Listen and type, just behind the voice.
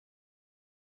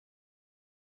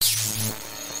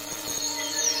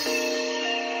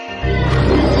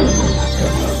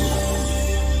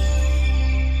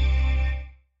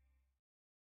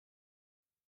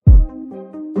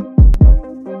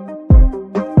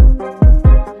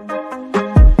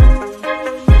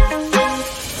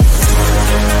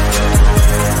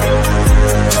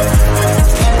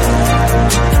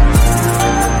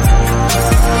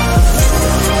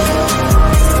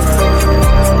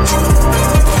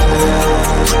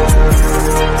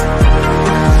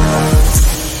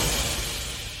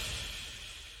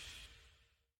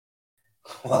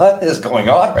What is going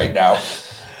on right now?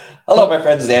 Hello, my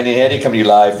friends. It's Andy and Andy coming to you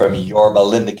live from Yorba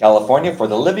Linda, California for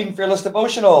the Living Fearless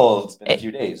Devotional. It's been a few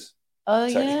days. Oh,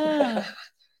 Sorry. yeah.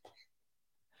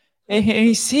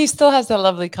 He still has that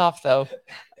lovely cough, though.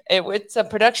 It's a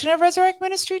production of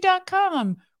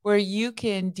resurrectministry.com, where you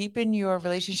can deepen your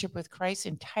relationship with Christ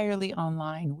entirely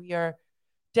online. We are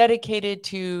dedicated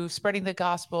to spreading the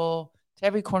gospel to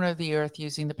every corner of the earth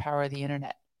using the power of the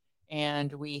internet.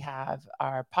 And we have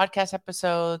our podcast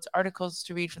episodes, articles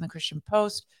to read from the Christian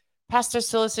Post, pastors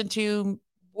to listen to,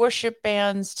 worship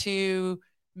bands to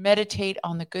meditate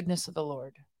on the goodness of the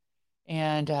Lord,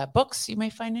 and books you may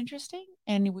find interesting.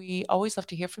 And we always love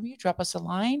to hear from you. Drop us a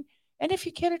line. And if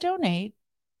you care to donate,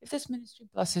 if this ministry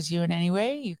blesses you in any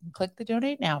way, you can click the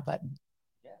donate now button.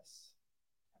 Yes.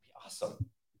 That'd be awesome.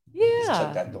 Yeah. Just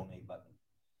click that donate button.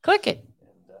 Click it.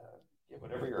 And get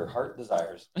whatever your heart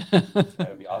desires. That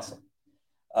would be awesome.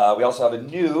 We also have a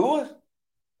new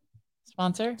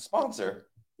sponsor.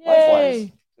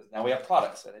 Lifewise. Because now we have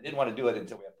products. And I didn't want to do it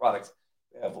until we have products.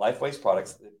 We have Lifewise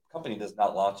products. The company does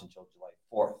not launch until July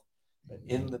 4th. But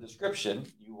in the description,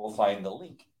 you will find the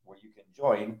link where you can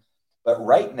join. But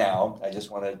right now, I just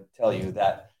want to tell you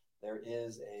that there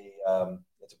is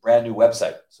it's a brand new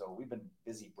website. So we've been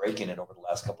busy breaking it over the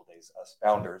last couple of days, us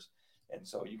founders. And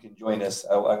so you can join us.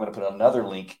 I'm going to put another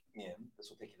link in. This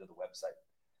will take you to the website.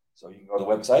 So you can go to the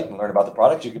website and learn about the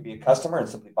products. You can be a customer and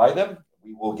simply buy them.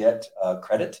 We will get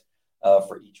credit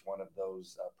for each one of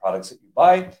those products that you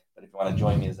buy. But if you want to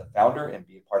join me as a founder and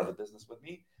be a part of the business with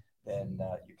me, then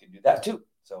you can do that too.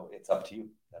 So it's up to you.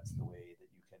 That's the way that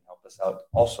you can help us out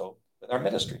also with our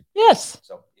ministry. Yes.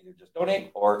 So either just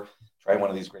donate or try one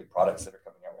of these great products that are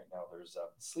coming out right now. There's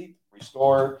Sleep,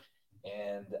 Restore,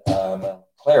 and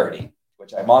Clarity,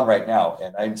 which I'm on right now.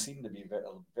 And I seem to be very,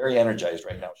 very energized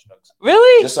right now, Schnooks.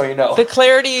 Really? Just so you know. The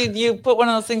Clarity, you put one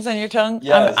of those things on your tongue?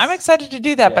 Yes. I'm excited to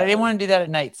do that, but I didn't want to do that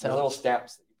at night. So little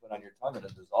stamps that you put on your tongue and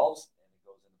it dissolves and it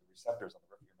goes into the receptors on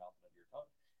the roof of your mouth and your tongue.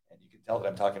 And you can tell that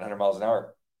I'm talking 100 miles an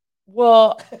hour.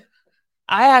 Well,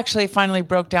 I actually finally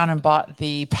broke down and bought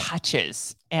the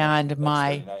patches and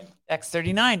my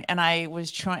X39. And I was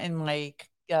trying, my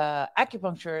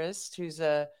acupuncturist, who's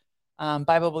a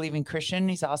Bible-believing Christian.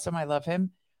 He's awesome. I love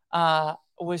him.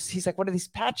 He's like, what are these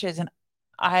patches? And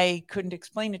I couldn't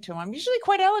explain it to him. I'm usually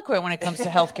quite eloquent when it comes to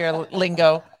healthcare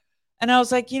lingo. And I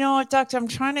was like, you know what, doctor, I'm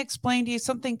trying to explain to you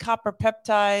something copper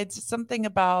peptides, something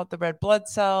about the red blood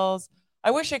cells.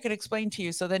 I wish I could explain to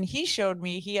you. So then he showed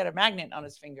me, he had a magnet on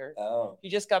his finger. Oh. He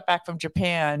just got back from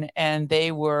Japan and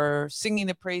they were singing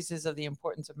the praises of the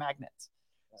importance of magnets.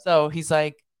 So he's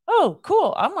like, oh,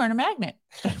 cool. I'm wearing a magnet.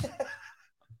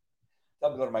 Tell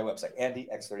me to go to my website,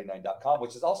 andyx39.com,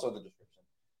 which is also in the description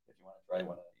if you want to try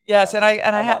one. Yes, and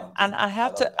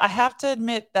I have to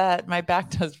admit that my back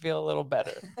does feel a little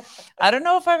better. I don't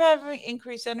know if I'm having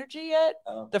increased energy yet.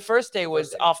 The first day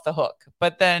was off the hook,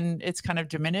 but then it's kind of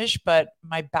diminished. But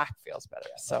my back feels better.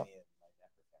 Yeah, so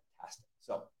fantastic.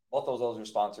 So both of those are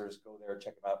sponsors. Go there,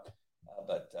 check them out.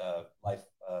 But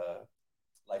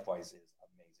Lifewise is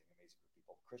amazing for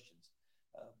people, Christians,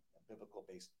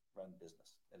 biblical-based run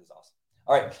business. It is awesome.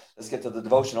 All right, let's get to the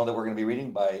devotional that we're going to be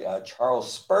reading by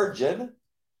Charles Spurgeon,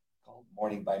 called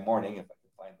Morning by Morning, if I can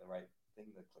find the right thing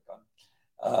to click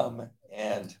on.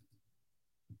 And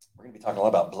we're going to be talking a lot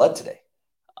about blood today.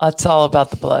 It's all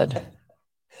about the blood.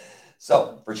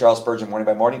 So for Charles Spurgeon, Morning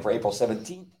by Morning, for April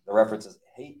 17th, the reference is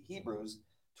Hebrews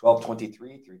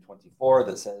 12:23 through 24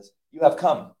 that says, you have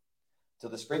come to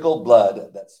the sprinkled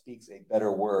blood that speaks a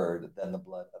better word than the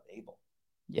blood of Abel.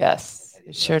 Yes,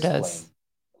 it sure does.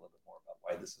 A little bit more about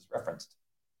why this is referenced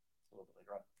a little bit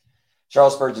later on.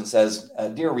 Charles Spurgeon says,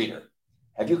 dear reader,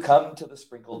 have you come to the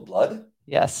sprinkled blood?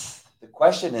 Yes. The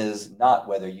question is not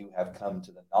whether you have come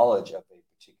to the knowledge of a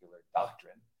particular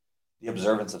doctrine, the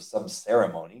observance of some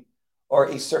ceremony, or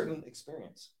a certain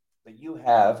experience,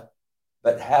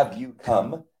 but have you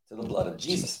come to the blood of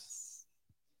Jesus?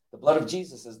 The blood of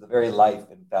Jesus is the very life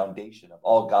and foundation of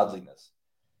all godliness.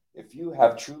 If you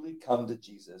have truly come to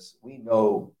Jesus, we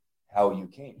know how you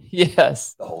came.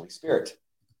 Yes. The Holy Spirit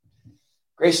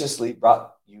graciously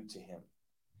brought you to him.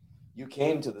 You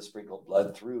came to the sprinkled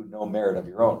blood through no merit of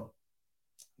your own.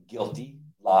 Guilty,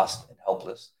 lost, and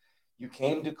helpless, you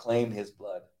came to claim his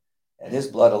blood, and his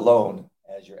blood alone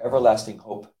as your everlasting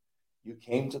hope. You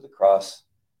came to the cross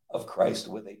of Christ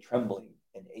with a trembling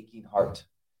and aching heart.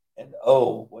 And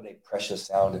oh, what a precious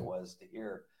sound it was to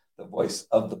hear the voice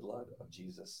of the blood of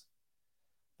Jesus.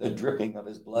 The dripping of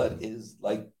his blood is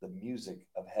like the music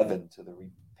of heaven to the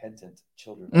repentant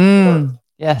children of earth.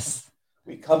 Yes.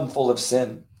 We come full of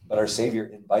sin, but our Savior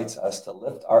invites us to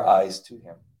lift our eyes to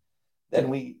him. Then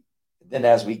Then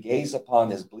as we gaze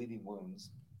upon his bleeding wounds,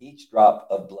 each drop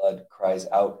of blood cries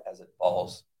out as it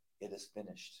falls, it is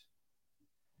finished.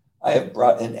 I have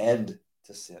brought an end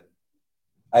to sin.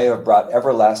 I have brought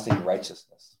everlasting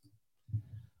righteousness.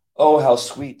 Oh, how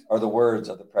sweet are the words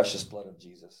of the precious blood of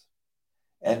Jesus.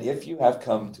 And if you have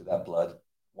come to that blood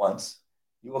once,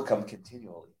 you will come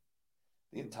continually.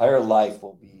 Your entire life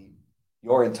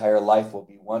will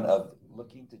be one of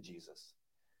looking to Jesus.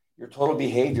 Your total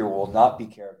behavior will not be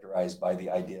characterized by the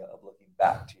idea of looking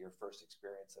back to your first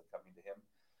experience of coming to him,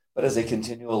 but as a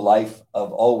continual life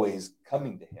of always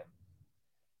coming to him.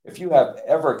 If you have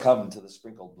ever come to the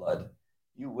sprinkled blood,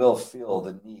 you will feel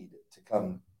the need to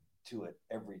come to it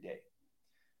every day.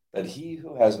 But he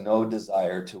who has no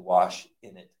desire to wash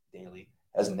in it daily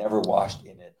has never washed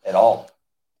in it at all.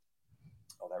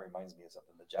 Oh, that reminds me of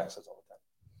something that Jack says all the time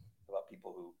about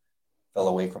people who fell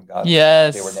away from God.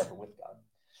 Yes. They were never with God.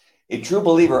 A true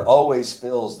believer always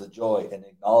feels the joy and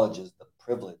acknowledges the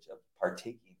privilege of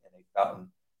partaking in a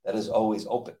fountain that is always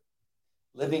open.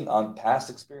 Living on past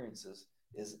experiences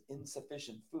is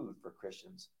insufficient food for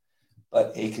Christians,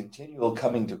 but a continual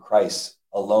coming to Christ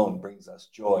alone brings us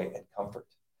joy and comfort.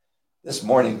 This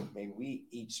morning, may we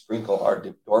each sprinkle our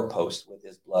doorpost with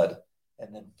his blood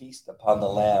and then feast upon the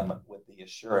Lamb with the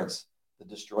assurance the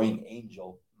destroying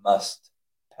angel must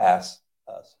pass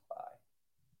us by.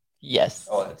 Yes.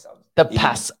 Oh, that sounds the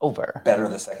Passover. Better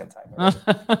the second time. Right?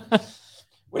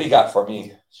 What do you got for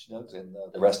me, Schnugs, and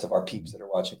the rest of our peeps that are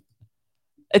watching?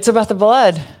 It's about the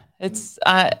blood.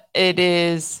 It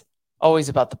is always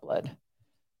about the blood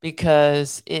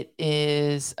because it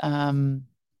is the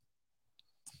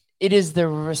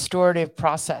restorative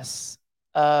process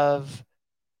of,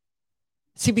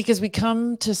 because we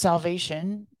come to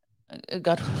salvation,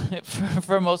 God,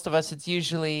 for most of us, it's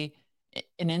usually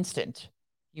an instant.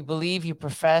 You believe, you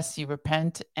profess, you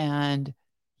repent, and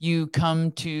you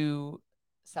come to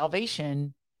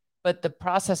salvation. But the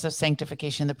process of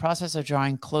sanctification, the process of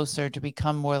drawing closer to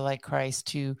become more like Christ,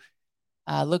 to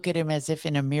look at him as if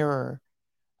in a mirror,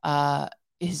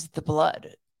 is the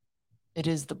blood. It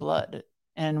is the blood.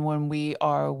 And when we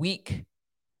are weak,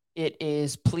 it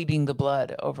is pleading the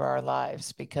blood over our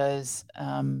lives, because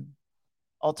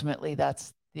ultimately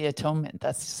that's the atonement,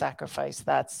 that's the sacrifice,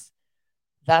 that's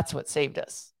what saved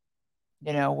us,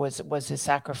 was his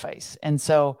sacrifice. And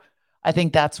so I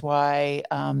think that's why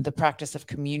the practice of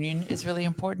communion is really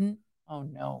important. Oh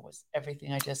no, was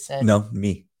everything I just said? No,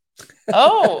 me.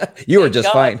 Oh, you were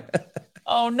just fine.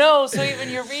 Oh no, so even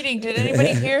your reading, did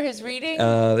anybody hear his reading?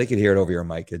 They could hear it over your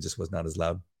mic. It just was not as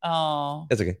loud. Oh,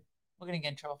 that's okay. We're gonna get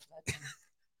in trouble for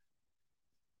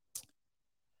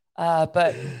that.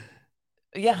 But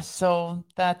yeah, so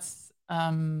that's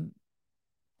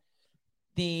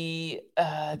the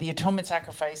atonement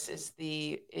sacrifice is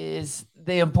the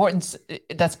importance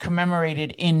that's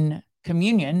commemorated in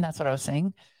communion. That's what I was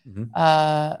saying.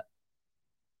 Mm-hmm.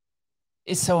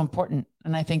 Is so important.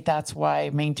 And I think that's why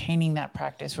maintaining that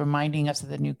practice, reminding us of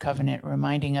the new covenant,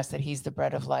 reminding us that he's the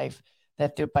bread of life,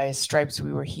 that by his stripes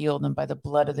we were healed, and by the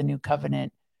blood of the new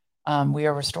covenant, we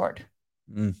are restored.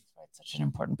 It's such an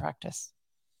important practice.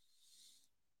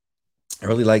 I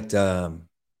really liked the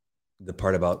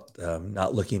part about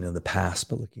not looking in the past,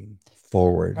 but looking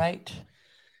forward. Right.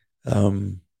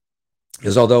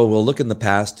 Because although we'll look in the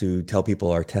past to tell people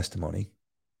our testimony,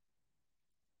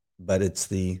 but it's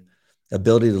the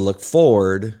ability to look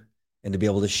forward and to be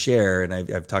able to share. And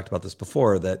I've talked about this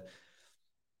before, that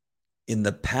in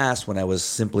the past, when I was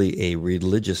simply a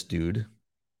religious dude,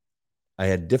 I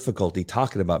had difficulty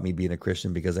talking about me being a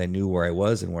Christian because I knew where I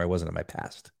was and where I wasn't in my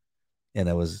past. And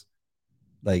I was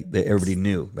like, everybody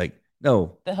knew, like,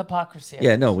 no. The hypocrisy.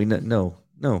 Yeah, no, no.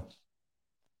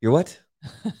 You're what?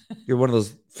 You're one of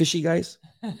those fishy guys?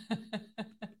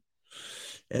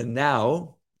 And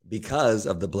now, because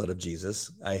of the blood of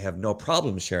Jesus, I have no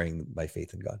problem sharing my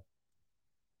faith in God.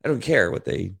 I don't care what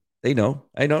they know.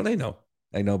 I know,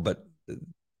 but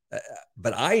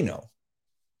I know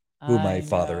who my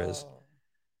Father is.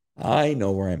 I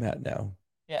know where I'm at now.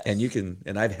 Yes.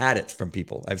 And I've had it from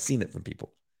people. I've seen it from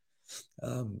people.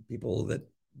 People that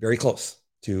very close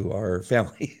to our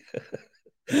family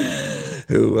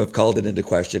who have called it into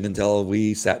question until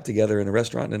we sat together in a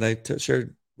restaurant and I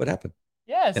shared what happened.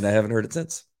 Yes. And I haven't heard it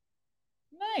since.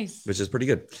 Nice. Which is pretty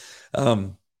good.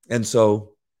 And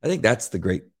so I think that's the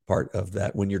great part of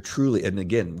that, when you're truly, and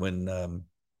again, when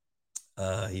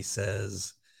he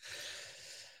says,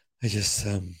 I just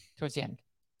towards the end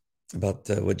about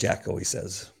what Jack always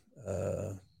says,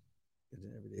 every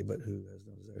day, but who has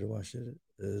no desire to wash it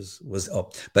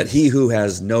but he who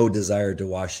has no desire to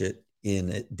wash it in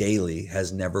it daily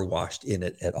has never washed in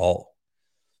it at all.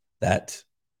 that,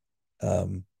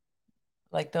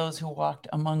 like those who walked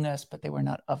among us, but they were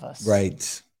not of us.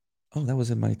 right. Oh, that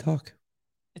was in my talk.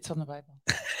 It's on the Bible.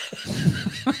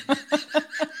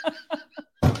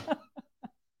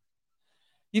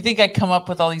 You think I come up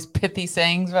with all these pithy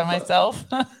sayings by myself?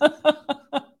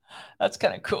 That's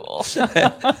kind of cool.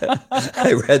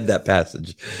 I read that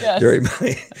passage during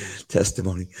my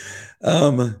testimony.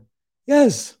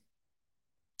 Yes.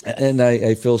 And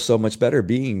I feel so much better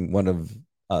being one of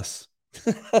us.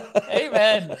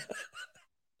 Amen.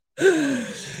 And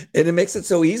it makes it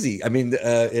so easy. I mean,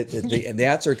 the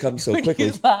answer comes so quickly.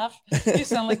 You laugh. You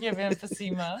sound like you have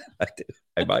emphysema. I do.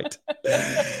 I might.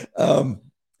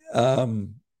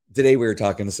 Today we were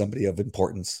talking to somebody of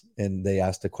importance, and they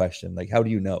asked a question like, "How do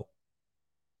you know?"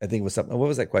 I think it was something. What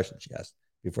was that question she asked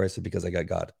before I said, "Because I got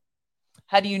God"?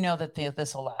 How do you know that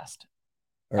this will last?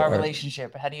 Our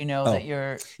relationship. How do you know that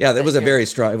you're? Yeah, that was a very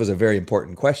strong. It was a very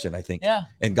important question, I think. Yeah.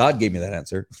 And God gave me that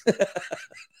answer.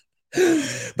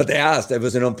 But they asked. It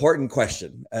was an important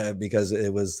question because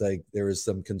it was like there was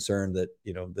some concern that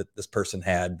that this person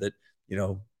had that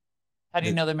How do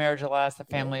you know the marriage will last? The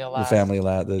family will last. The family will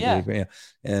last. Yeah.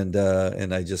 And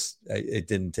I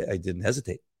didn't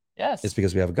hesitate. Yes. It's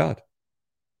because we have a God.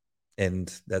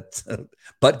 And that's,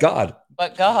 but God.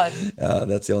 But God.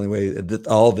 That's the only way that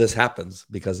all this happens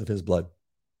because of his blood.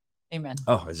 Amen.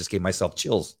 Oh, I just gave myself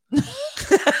chills. You're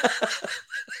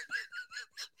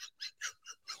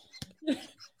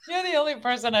the only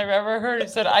person I've ever heard who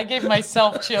said, I gave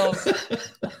myself chills.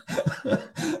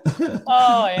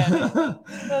 Oh, Andy.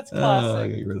 That's classic. I got to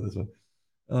get rid of this one.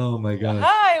 Oh, my God.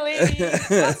 Hi, ladies.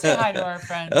 Let's say hi to our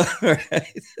friends. All right.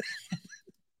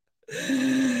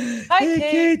 Hi, hey,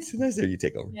 Kate. Nice that you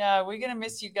take over. Yeah, we're going to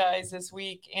miss you guys this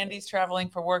week. Andy's traveling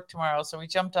for work tomorrow, so we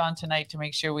jumped on tonight to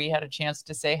make sure we had a chance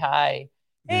to say hi.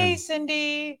 Hey,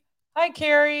 Cindy. Hi,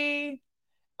 Carrie.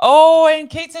 Oh, and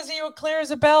Kate says you were clear as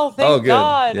a bell. Thank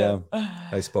God. Yeah,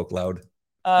 I spoke loud.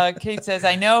 Kate says,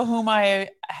 I know whom I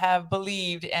have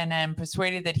believed and am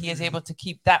persuaded that he is able to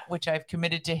keep that which I've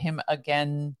committed to him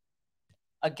against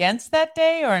that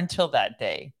day or until that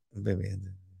day. Maybe.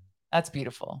 That's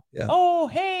beautiful. Yeah. Oh,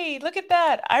 hey, look at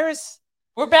that. Iris,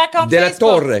 we're back on De la Facebook.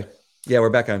 Torre. Yeah,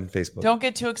 we're back on Facebook. Don't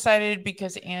get too excited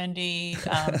because Andy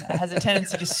has a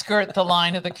tendency to skirt the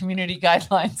line of the community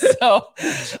guidelines. So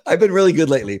I've been really good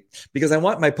lately because I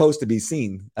want my post to be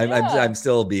seen. I'm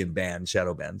still being banned,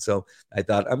 shadow banned. So I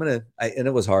thought and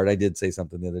it was hard. I did say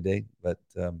something the other day, but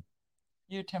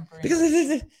you're temporary because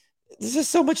there's just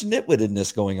so much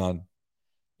nitwittedness going on.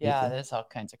 Yeah, there's all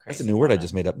kinds of crazy. That's a new word I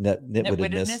just made up.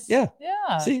 Nitwittedness. Yeah.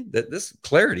 See, this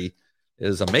clarity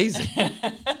is amazing.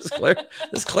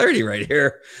 this clarity right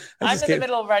here. I'm in the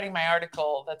middle of writing my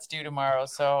article that's due tomorrow,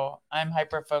 so I'm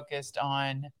hyper focused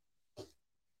on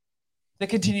the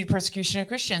continued persecution of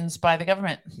Christians by the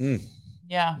government.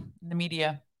 Yeah, the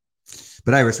media.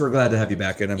 But Iris, we're glad to have you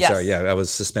back, and I'm sorry. Yeah, I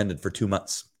was suspended for 2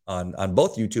 months on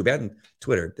both YouTube and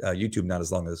Twitter. YouTube not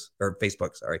as long as, or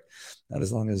Facebook, sorry, not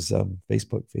as long as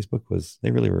Facebook. Facebook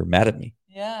they really were mad at me.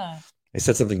 Yeah. I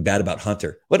said something bad about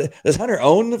Hunter. What, does Hunter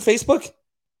own Facebook?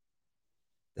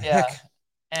 The heck?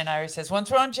 And Iris says, once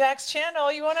we're on Jack's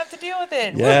channel, you won't have to deal with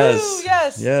it. Yes. Woo-hoo!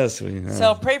 Yes. Yes.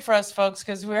 So pray for us, folks,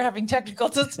 because we're having technical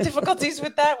difficulties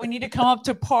with that. We need to come up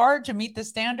to par to meet the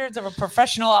standards of a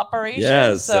professional operation.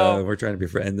 Yes. So we're trying to be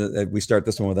friends. And we start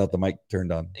this one without the mic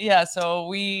turned on. Yeah. So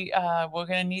we're going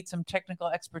to need some technical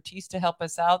expertise to help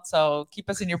us out. So keep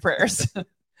us in your prayers.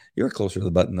 You were closer to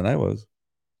the button than I was.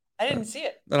 I didn't see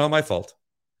it. Not all my fault.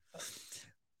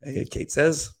 Hey, Kate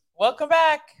says. Welcome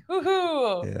back.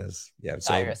 Woohoo. Yes. Yeah.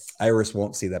 So Iris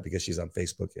won't see that because she's on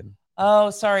Facebook.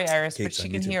 Oh, sorry, Iris, Kate's but she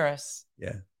can hear us.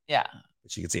 Yeah. Yeah.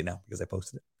 But she can see it now because I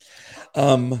posted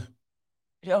it.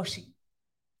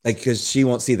 Because she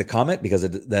won't see the comment because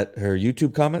that her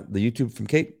YouTube comment, the YouTube from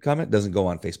Kate comment doesn't go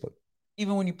on Facebook.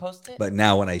 Even when you post it? But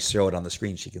now when I show it on the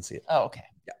screen, she can see it. Oh, okay.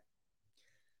 Yeah.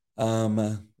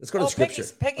 Let's go to the scripture.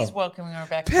 Peggy's welcoming her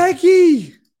back.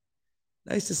 Peggy.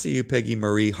 Nice to see you, Peggy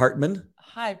Marie Hartman.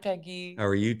 Hi, Peggy. How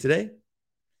are you today?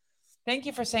 Thank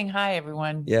you for saying hi,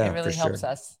 everyone. Yeah, it really helps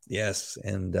us. Yes.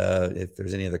 And if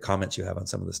there's any other comments you have on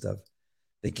some of the stuff,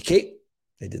 thank you, Kate.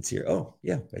 I did see her. Oh,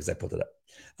 yeah, because I pulled it up.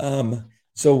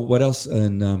 So what else?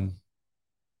 And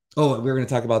we were going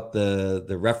to talk about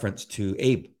the reference to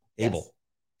Abel. Do you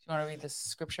want to read the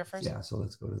scripture first? Yeah, so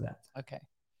let's go to that. Okay.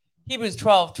 Hebrews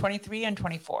 12, 23 and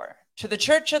 24. To the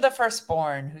church of the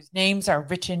firstborn, whose names are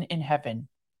written in heaven.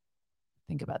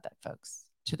 Think about that, folks.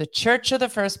 To the church of the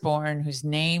firstborn, whose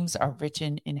names are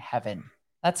written in heaven.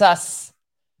 That's us.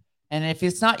 And if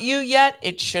it's not you yet,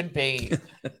 it should be.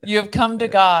 You have come to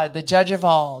God, the judge of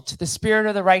all, to the Spirit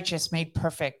of the righteous made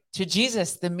perfect, to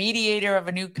Jesus, the mediator of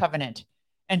a new covenant,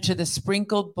 and to the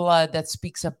sprinkled blood that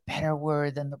speaks a better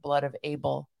word than the blood of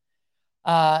Abel.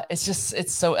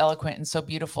 It's so eloquent and so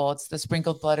beautiful. It's the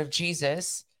sprinkled blood of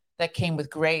Jesus that came with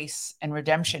grace and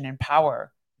redemption and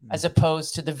power, as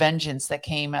opposed to the vengeance that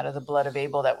came out of the blood of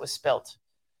Abel that was spilt.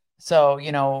 So,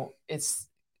 it's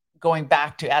going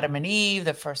back to Adam and Eve,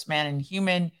 the first man and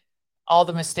human. All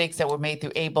the mistakes that were made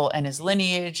through Abel and his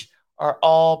lineage are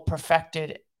all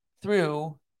perfected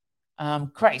through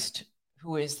Christ,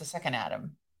 who is the second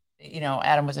Adam.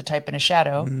 Adam was a type and a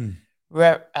shadow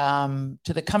to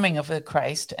the coming of the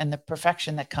Christ and the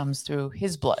perfection that comes through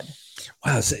his blood.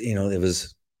 Wow. So, it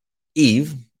was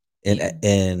Eve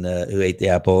and who ate the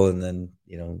apple, and then,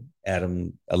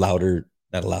 Adam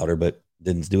not allowed her, but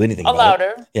didn't do anything about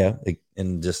it. Her. Yeah.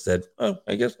 And just said, oh,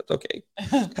 I guess that's okay.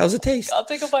 How's it taste? I'll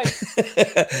take a bite.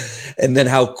 And then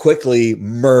how quickly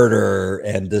murder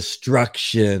and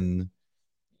destruction,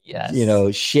 yes,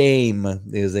 shame,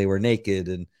 because they were naked,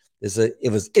 and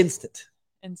it was instant.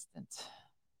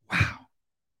 Wow.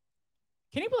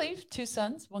 Can you believe 2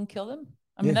 sons, one killed him?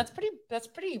 I mean, that's pretty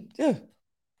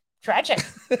tragic.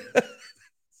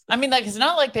 I mean, it's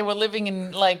not like they were living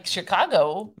in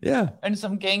Chicago, in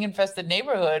some gang-infested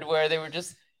neighborhood where they were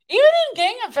just. Even in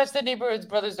gang-infested neighborhoods,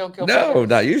 brothers don't kill brothers. No,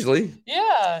 not usually.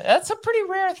 Yeah, that's a pretty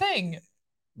rare thing.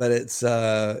 But it's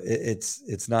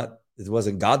not. It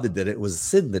wasn't God that did it. It was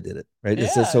sin that did it. Right? Yeah.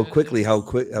 It says so quickly how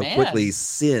quickly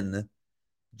sin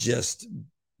just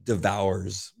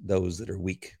devours those that are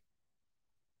weak.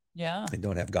 Yeah, and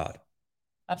don't have God.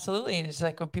 Absolutely. And it's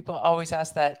like when people always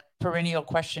ask that perennial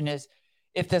question is,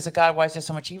 if there's a God, why is there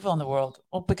so much evil in the world?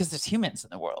 Well, because there's humans in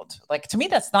the world. To me,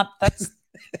 that's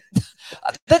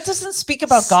that doesn't speak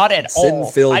about God at all.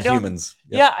 Sin-filled humans.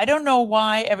 Yep. Yeah, I don't know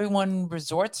why everyone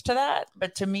resorts to that,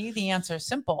 but to me, the answer is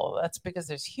simple. That's because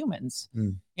there's humans.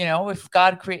 If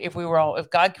God created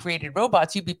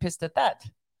robots, you'd be pissed at that.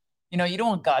 You don't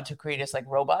want God to create us like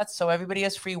robots. So everybody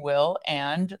has free will,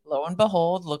 and lo and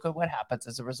behold, look at what happens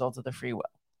as a result of the free will.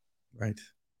 Right.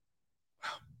 Wow.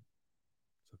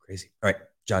 So crazy. All right.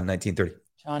 John 19:30.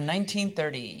 John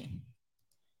 19:30.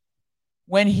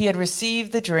 When he had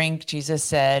received the drink, Jesus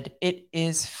said, "It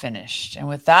is finished." And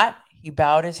with that, he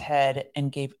bowed his head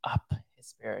and gave up his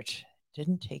spirit.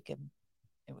 Didn't take him.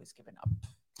 It was given up.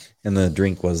 And the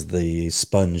drink was the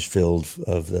sponge filled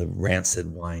of the rancid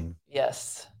wine.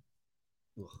 Yes.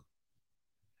 Ugh.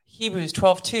 Hebrews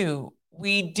 12:2.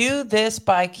 We do this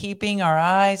by keeping our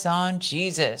eyes on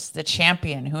Jesus, the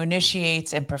champion who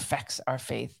initiates and perfects our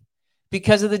faith.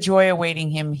 Because of the joy awaiting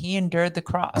him, he endured the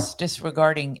cross,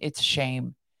 disregarding its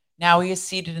shame. Now he is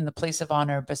seated in the place of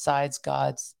honor beside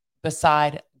God's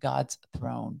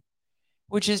throne,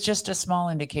 which is just a small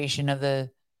indication of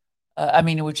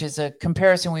which is a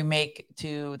comparison we make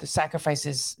to the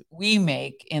sacrifices we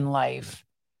make in life.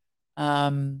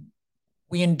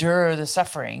 We endure the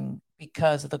suffering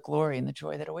because of the glory and the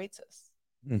joy that awaits us.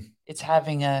 It's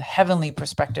having a heavenly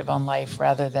perspective on life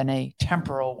rather than a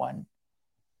temporal one.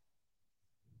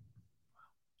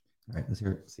 All right, let's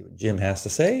see what Jim has to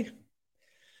say.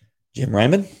 Jim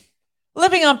Ryman.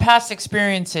 Living on past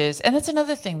experiences. And that's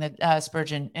another thing that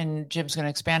Spurgeon and Jim's going to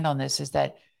expand on this, is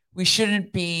that we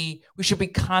should be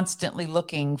constantly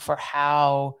looking for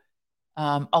how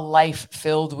a life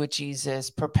filled with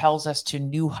Jesus propels us to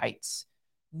new heights,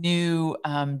 new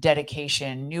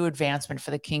dedication, new advancement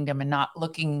for the kingdom, and not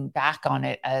looking back on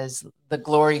it as the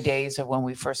glory days of when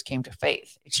we first came to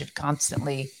faith. It should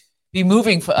constantly be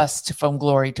moving for us from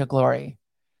glory to glory.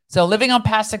 So living on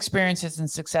past experiences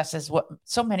and successes, what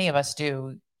so many of us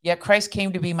do. Yet Christ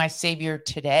came to be my Savior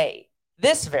today,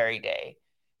 this very day.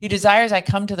 He desires I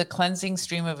come to the cleansing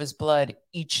stream of his blood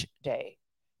each day.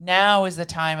 Now is the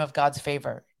time of God's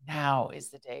favor. Now is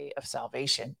the day of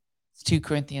salvation. It's 2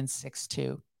 Corinthians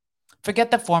 6:2.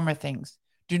 Forget the former things.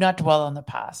 Do not dwell on the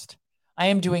past. I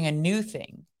am doing a new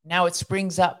thing. Now it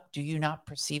springs up. Do you not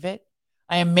perceive it?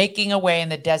 I am making a way in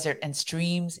the desert and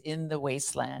streams in the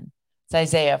wasteland. It's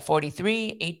Isaiah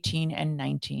 43:18 and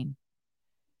 19.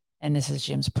 And this is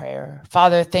Jim's prayer.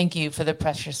 Father, thank you for the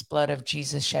precious blood of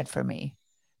Jesus shed for me.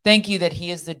 Thank you that he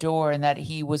is the door and that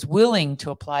he was willing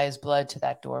to apply his blood to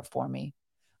that door for me.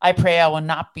 I pray I will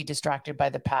not be distracted by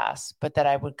the past, but that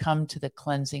I would come to the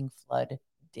cleansing flood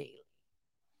daily.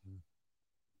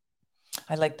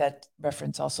 I like that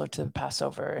reference also to the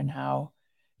Passover and how,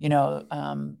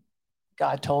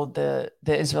 God told the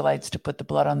Israelites to put the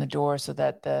blood on the door so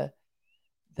that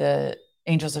the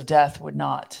angels of death would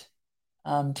not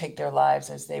take their lives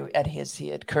as he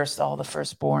had cursed all the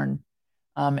firstborn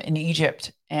in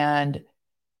Egypt. And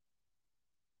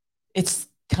it's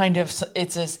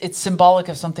it's symbolic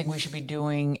of something we should be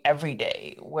doing every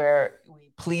day, where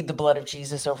we plead the blood of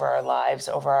Jesus over our lives,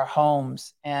 over our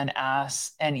homes, and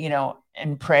ask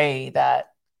and pray that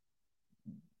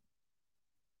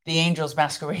the angels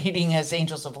masquerading as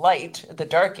angels of light, the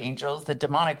dark angels, the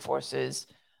demonic forces,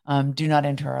 do not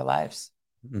enter our lives.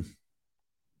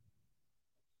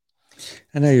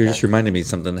 I know you're just reminding me of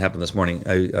something that happened this morning.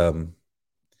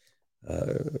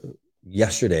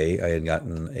 Yesterday I had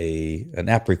gotten an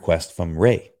app request from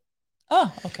Ray.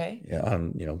 Oh, okay. Yeah,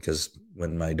 because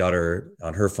when my daughter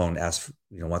on her phone asks,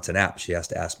 wants an app, she has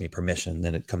to ask me permission.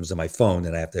 Then it comes to my phone,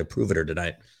 and I have to approve it or deny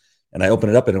it. And I open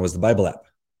it up, and it was the Bible app.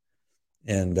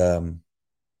 And I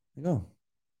go,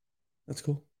 that's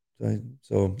cool.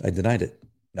 So I denied it.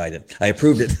 No, I didn't. I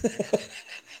approved it.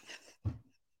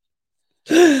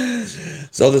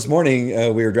 So this morning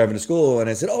we were driving to school, and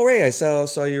I said, "Oh, Ray, I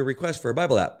saw your request for a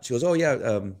Bible app." She goes, "Oh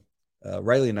yeah,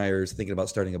 Riley and I are thinking about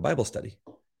starting a Bible study."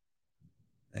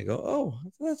 I go, "Oh,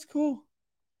 that's cool."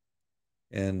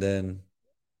 And then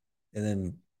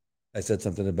I said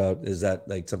something about, "Is that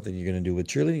like something you're going to do with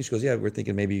cheerleading?" She goes, "Yeah, we're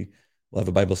thinking maybe we'll have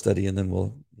a Bible study, and then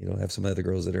we'll have some other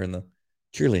girls that are in the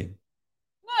cheerleading."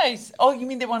 Nice. Oh, you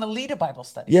mean they want to lead a Bible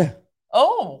study? Yeah.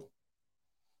 Oh.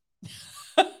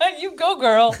 You go,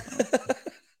 girl.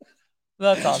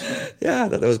 That's awesome. Yeah,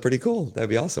 that was pretty cool. That'd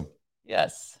be awesome.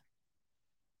 Yes.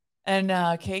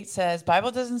 And Kate says, Bible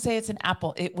doesn't say it's an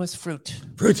apple. It was fruit.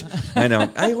 Fruit. I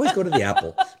know. I always go to the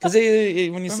apple because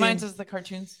when you reminds us of the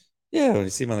cartoons. Yeah, when you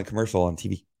see them on the commercial on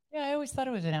TV. Yeah, I always thought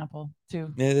it was an apple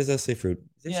too. Yeah, it does say fruit.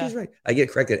 Yeah. She's right. I get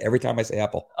corrected every time I say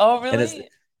apple. Oh, really?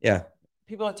 Yeah.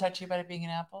 People are touchy about it being an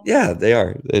apple? Yeah, they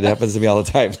are. It happens to me all the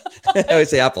time. I always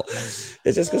say apple.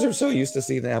 It's just because we're so used to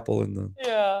seeing the apple in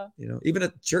the, even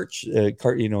at church,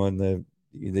 and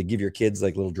they give your kids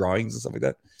like little drawings and stuff like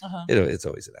that. It's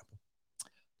always an apple.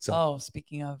 So,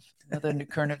 speaking of another new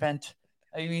current event,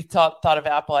 you thought of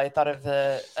Apple. I thought of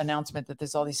the announcement that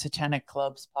there's all these satanic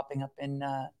clubs popping up in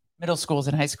middle schools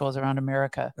and high schools around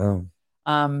America. Oh.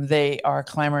 They are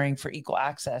clamoring for equal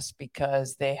access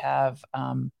because they have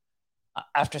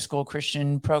after-school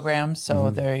Christian programs. So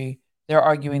they're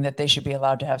arguing that they should be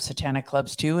allowed to have satanic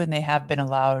clubs too, and they have been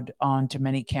allowed onto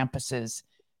many campuses.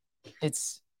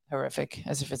 It's horrific,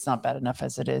 as if it's not bad enough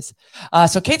as it is.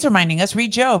 So Kate's reminding us,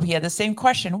 read Job. He had the same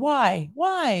question. Why?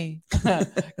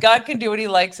 God can do what he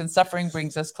likes, and suffering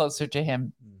brings us closer to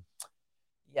him.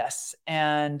 Yes.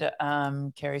 And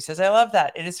Carrie says, I love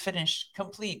that. It is finished.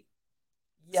 Complete.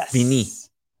 Yes. Fini.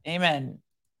 Amen.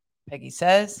 Peggy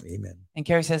says, amen. And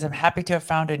Carrie says, I'm happy to have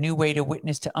found a new way to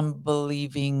witness to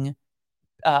unbelievers,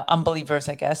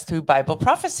 I guess, through Bible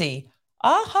prophecy.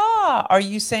 Aha! Are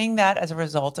you saying that as a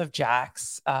result of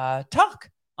Jack's talk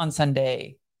on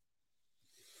Sunday?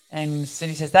 And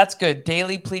Cindy says, that's good.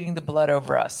 Daily pleading the blood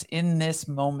over us in this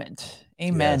moment.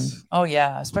 Amen. Yes. Oh,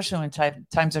 yeah. Especially when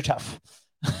times are tough.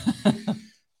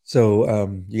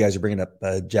 So you guys are bringing up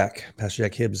Pastor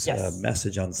Jack Hibbs'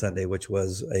 message on Sunday, which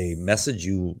was a message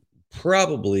you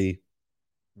probably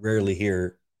rarely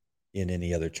hear in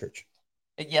any other church.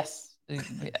 Yes.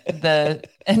 The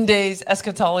end days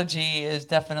eschatology is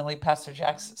definitely Pastor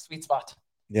Jack's sweet spot.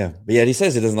 Yeah. But yet he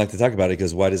says he doesn't like to talk about it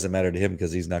because why does it matter to him?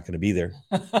 Because he's not going to be there.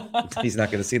 He's not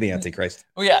going to see the Antichrist.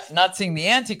 Well, yeah, not seeing the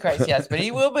Antichrist, yes, but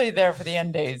he will be there for the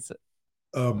end days.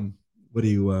 What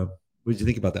did you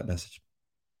think about that message?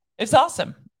 It's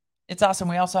awesome. It's awesome.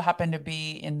 We also happen to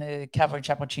be in the Calvary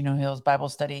Chapel Chino Hills Bible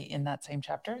study in that same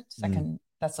chapter, 2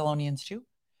 Thessalonians 2.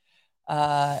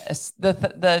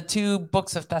 The two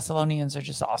books of Thessalonians are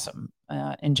just awesome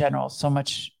in general. So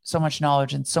much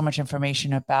knowledge and so much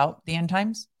information about the end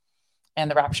times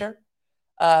and the rapture.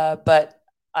 But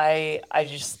I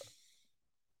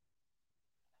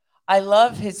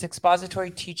love his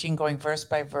expository teaching, going verse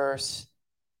by verse,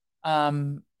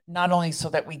 not only so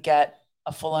that we get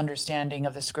a full understanding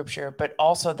of the scripture, but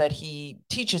also that he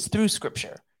teaches through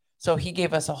scripture. So he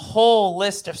gave us a whole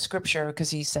list of scripture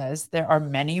because he says there are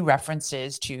many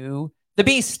references to the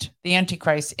beast, the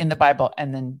Antichrist in the Bible,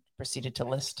 and then proceeded to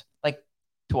list like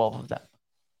 12 of them.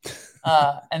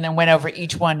 And then went over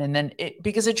each one. And then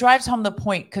because it drives home the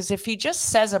point, because if he just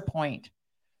says a point,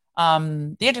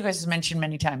 the Antichrist is mentioned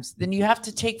many times, then you have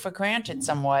to take for granted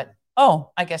somewhat, oh,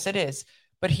 I guess it is.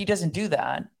 But he doesn't do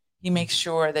that. He makes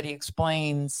sure that he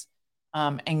explains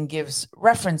and gives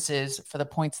references for the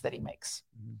points that he makes.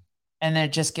 And then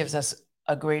it just gives us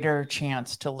a greater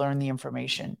chance to learn the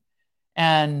information.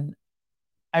 And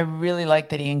I really like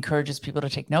that he encourages people to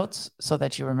take notes so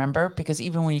that you remember, because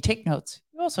even when you take notes,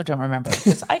 you also don't remember.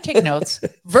 Because I take notes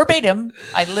verbatim.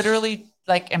 I literally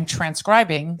am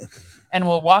transcribing and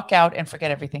will walk out and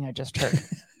forget everything I just heard.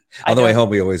 On the way home,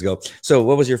 we always go. So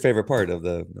what was your favorite part of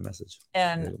the message?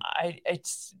 And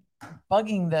it's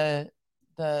bugging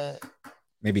the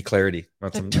maybe clarity.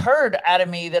 The turd out of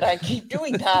me that I keep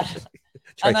doing that.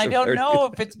 And I don't know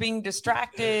if it's being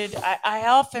distracted. I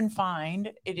often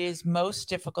find it is most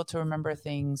difficult to remember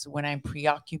things when I'm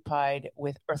preoccupied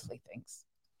with earthly things.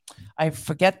 I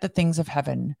forget the things of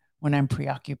heaven when I'm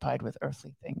preoccupied with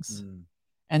earthly things.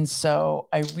 And so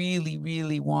I really,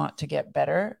 really want to get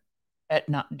better at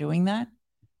not doing that,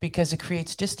 because it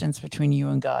creates distance between you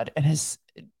and God. And as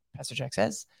Pastor Jack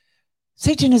says,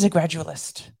 Satan is a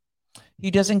gradualist. He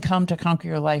doesn't come to conquer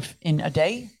your life in a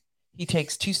day. He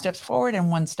takes 2 steps forward and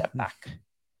 1 step back.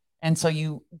 And so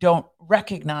you don't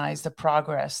recognize the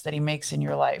progress that he makes in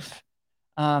your life.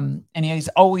 And he's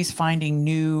always finding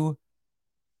new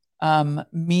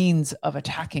means of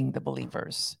attacking the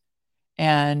believers.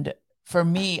 And for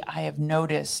me, I have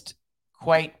noticed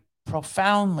quite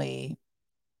profoundly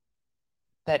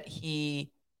that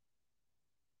he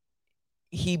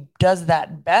does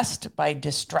that best by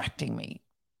distracting me.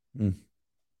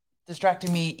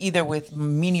 Distracting me either with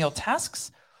menial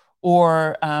tasks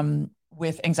or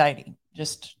with anxiety,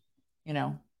 just,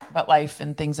 about life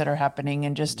and things that are happening,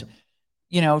 and just,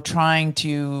 trying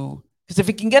to, because if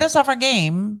he can get us off our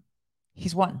game,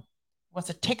 he's won. He wants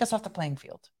to take us off the playing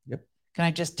field. Yep. Can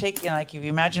I just take, like, if you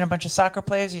imagine a bunch of soccer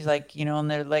players, he's like,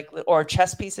 and they're like, or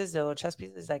chess pieces, they're little chess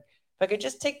pieces. Like, if I could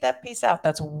just take that piece out,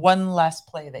 that's one less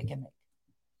play they can make.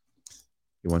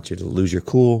 He wants you to lose your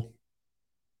cool.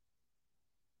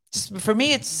 For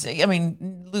me, it's,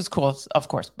 lose cool, of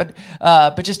course, but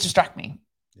just distract me.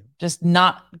 Yeah. Just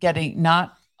not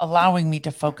allowing me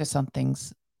to focus on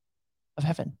things of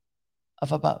heaven,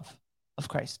 of above, of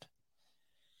Christ.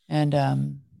 And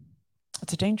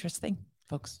it's a dangerous thing,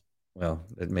 folks. Well,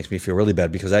 it makes me feel really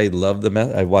bad because I love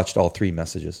I watched all 3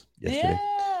 messages yesterday.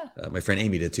 Yeah. My friend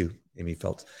Amy did too. Amy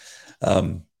Phelps.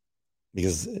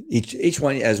 Because each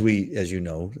one, as you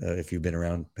know, if you've been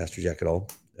around Pastor Jack at all,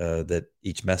 that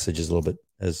each message is a little bit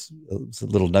has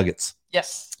little nuggets.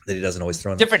 Yes. That he doesn't always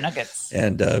throw in. Different nuggets.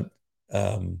 And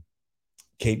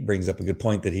Kate brings up a good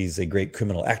point that he's a great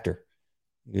criminal actor.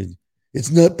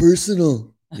 It's not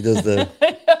personal. He does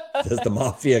the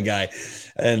mafia guy.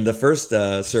 And the first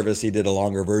service, he did a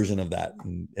longer version of that,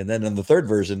 and then in the third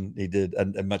version, he did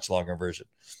a much longer version.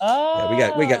 Oh,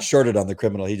 yeah, we got shorted on the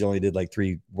criminal. He only did like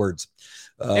 3 words.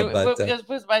 But by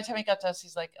the time he got to us,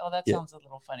 he's like, "Oh, that sounds a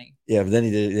little funny." Yeah, but then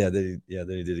he did. Then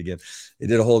he did again. He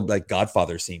did a whole like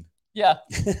Godfather scene. Yeah,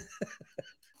 it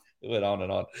went on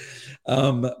and on.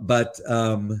 But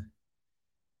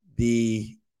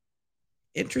the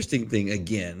interesting thing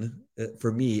again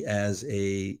for me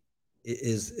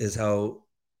is how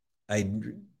I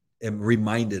am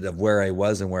reminded of where I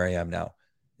was and where I am now,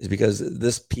 is because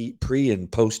this pre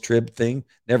and post trib thing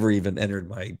never even entered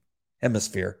my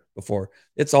hemisphere before.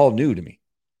 It's all new to me.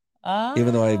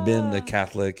 Even though I've been a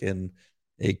Catholic and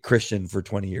a Christian for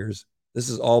 20 years, this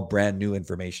is all brand new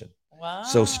information. Wow.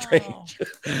 So strange.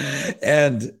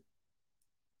 And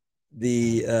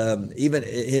the even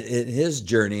in his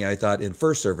journey, I thought in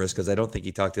first service, because I don't think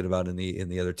he talked it about in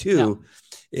the other 2,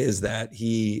 is that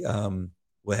he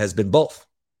has been both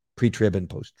pre-trib and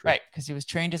post-trib. Right, because he was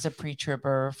trained as a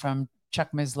pre-tribber from Chuck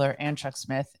Misler and Chuck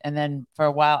Smith, and then for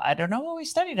a while, I don't know what he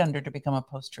studied under to become a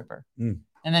post-tribber, and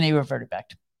then he reverted back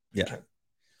to pre-trib.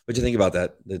 What do you think about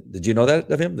that? Did you know that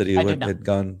of him? That he had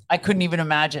gone? I couldn't even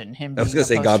imagine him. I was going to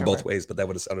say gone both ways, but that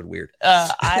would have sounded weird.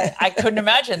 I couldn't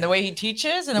imagine the way he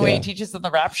teaches and the way he teaches on the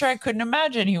rapture. I couldn't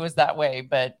imagine he was that way.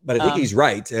 But I think he's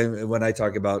right. And when I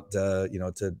talk about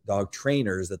to dog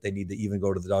trainers, that they need to even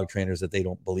go to the dog trainers that they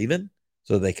don't believe in,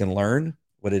 so they can learn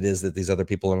what it is that these other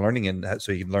people are learning, and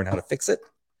so you can learn how to fix it.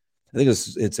 I think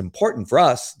it's important for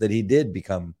us that he did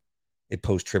become a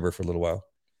post-tribber for a little while,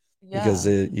 because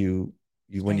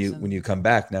when you come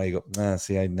back now, you go,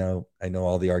 see, I know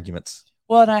all the arguments.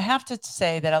 Well, and I have to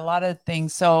say that a lot of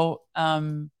things. So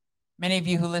many of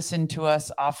you who listen to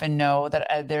us often know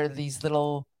that there are these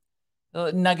little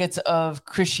nuggets of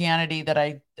Christianity that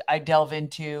I delve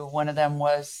into. One of them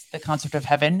was the concept of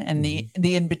heaven and the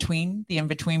in between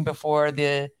before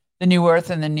the new earth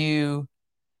and the new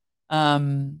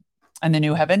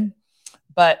heaven,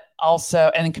 but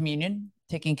also and communion,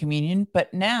 taking communion.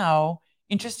 But now,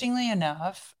 interestingly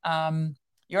enough,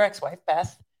 your ex-wife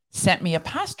Beth sent me a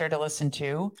pastor to listen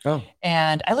to,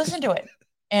 and I listened to it,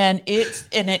 and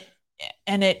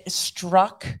it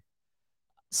struck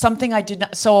something I did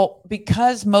not. So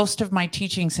because most of my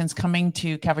teaching since coming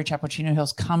to Calvary Chapel Chino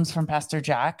Hills comes from Pastor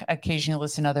Jack, I occasionally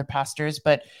listen to other pastors,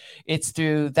 but it's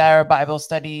through their Bible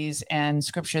studies and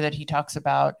scripture that he talks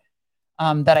about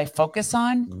that I focus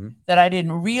on, that I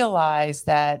didn't realize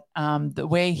that the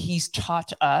way he's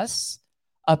taught us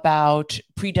about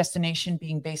predestination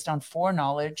being based on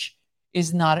foreknowledge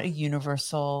is not a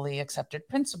universally accepted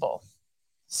principle.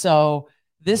 So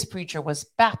this preacher was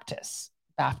Baptist.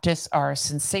 Baptists are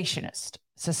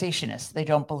cessationists. They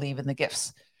don't believe in the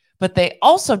gifts, but they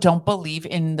also don't believe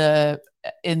in the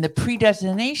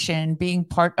predestination being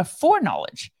part of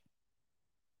foreknowledge.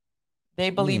 They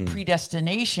believe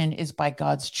predestination is by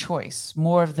God's choice,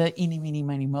 more of the eeny, meeny,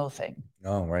 miny, mo thing.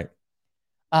 Oh, right.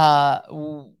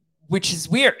 Which is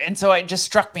weird. And so it just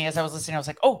struck me as I was listening. I was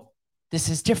like, oh, this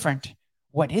is different.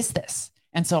 What is this?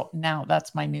 And so now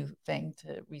that's my new thing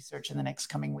to research in the next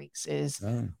coming weeks is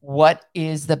what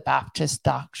is the Baptist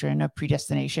doctrine of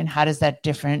predestination? How does that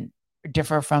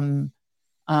differ from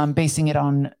basing it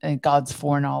on God's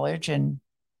foreknowledge? And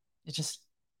it just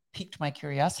piqued my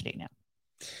curiosity now.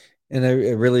 And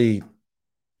I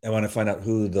want to find out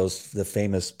who the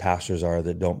famous pastors are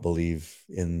that don't believe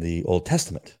in the Old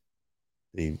Testament.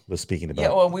 He was speaking about.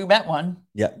 Yeah, well, we met one.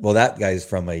 Yeah, well, that guy's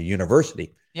from a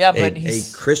university. Yeah, but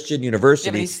he's a Christian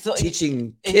university, he's still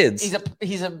teaching kids.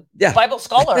 He's a Bible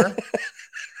scholar.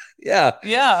 Yeah.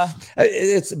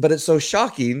 But it's so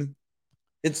shocking.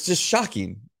 It's just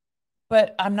shocking.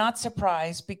 But I'm not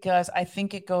surprised because I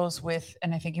think it goes with,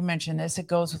 and I think you mentioned this, it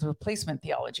goes with replacement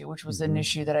theology, which was an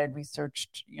issue that I had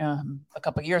researched a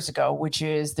couple of years ago, which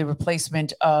is the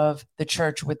replacement of the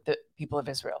church with the people of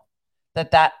Israel.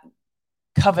 That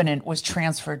covenant was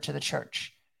transferred to the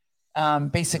church,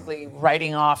 basically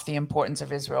writing off the importance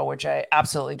of Israel, which I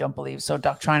absolutely don't believe. So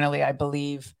doctrinally, I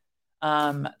believe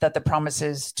that the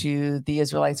promises to the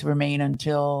Israelites remain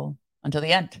until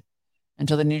the end,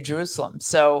 until the New Jerusalem.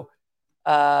 So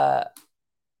that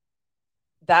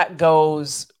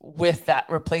goes with that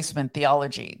replacement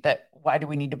theology. That why do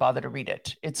we need to bother to read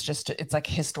it? It's like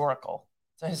historical.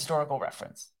 It's a historical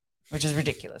reference, which is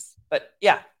ridiculous. But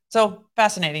yeah, so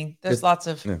fascinating. There's lots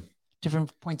of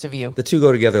different points of view. The two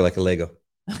go together like a Lego.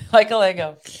 Like a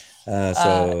Lego.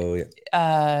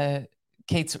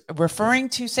 Kate's referring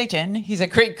to Satan. He's a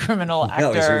great criminal actor.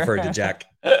 No, he's referring to Jack.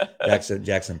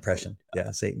 Jack's impression.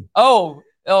 Yeah, Satan. Oh,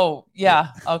 yeah.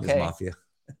 Okay. His mafia.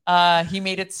 He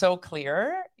made it so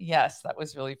clear. Yes, that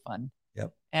was really fun.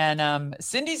 Yep. And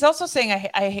Cindy's also saying,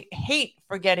 I hate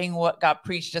forgetting what got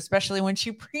preached, especially when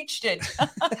she preached it.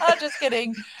 Just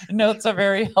kidding. Notes are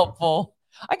very helpful.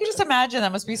 I can just imagine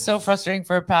that must be so frustrating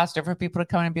for a pastor, for people to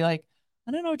come in and be like,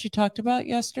 I don't know what you talked about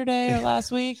yesterday or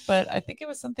last week, but I think it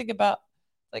was something about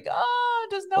like,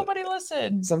 does nobody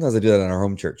listen? Sometimes I do that in our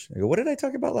home church. I go, what did I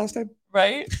talk about last time?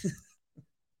 Right.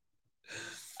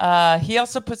 He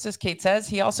also puts us, Kate says,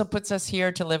 he also puts us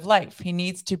here to live life. He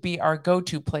needs to be our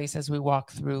go-to place as we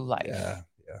walk through life. Yeah.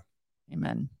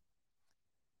 Amen.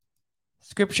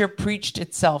 Scripture preached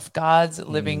itself, God's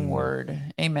living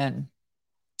word. Amen.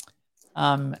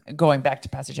 Going back to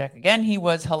Pastor Jack again, he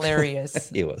was hilarious.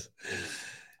 He was.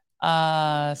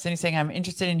 Cindy saying, I'm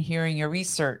interested in hearing your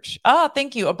research.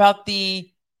 Thank you. About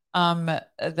the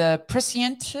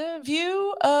prescient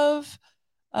view of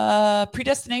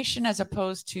predestination as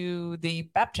opposed to the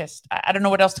Baptist. I don't know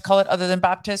what else to call it other than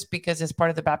Baptist because it's part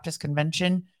of the Baptist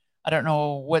convention. I don't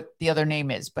know what the other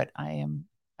name is, but I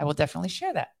will definitely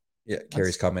share that. Yeah.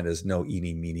 Carrie's comment is no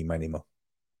eeny, meeny, miny, mo.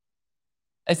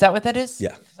 Is that what that is?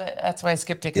 Yeah. That's why I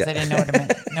skipped it because I didn't know what it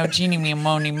meant. No genie, me,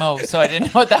 moni, mo. So I didn't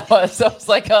know what that was. So I was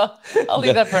like, I'll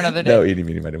leave that for another day. No eeny,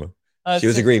 meeny, miny, mo. She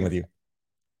was agreeing with you.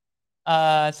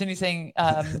 Cindy saying,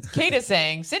 Kate is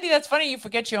saying, Cindy, that's funny. You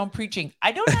forget your own preaching.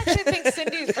 I don't actually think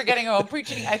Cindy's forgetting her own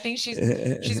preaching. I think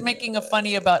she's making a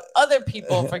funny about other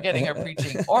people forgetting her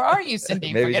preaching. Or are you,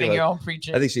 Cindy, Maybe forgetting your own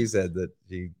preaching? I think she said that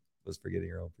she was forgetting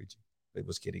her own preaching. It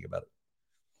was kidding about it.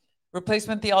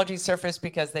 Replacement theology surfaced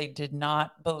because they did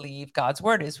not believe God's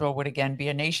word. Israel would again be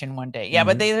a nation one day. Yeah,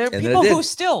 but there are people who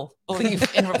still believe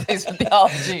in replacement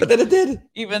theology. But then it did.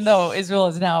 Even though Israel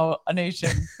is now a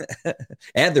nation.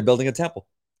 And they're building a temple.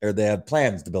 Or they have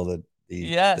plans to build the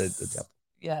temple.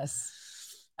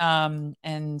 Yes.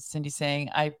 And Cindy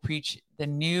saying, I preach the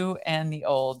new and the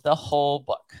old, the whole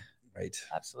book. Right.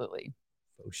 Absolutely.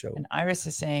 Faux show. And Iris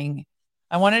is saying,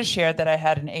 I wanted to share that I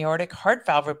had an aortic heart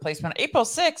valve replacement April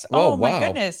 6th. Oh, my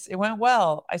goodness. It went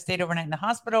well. I stayed overnight in the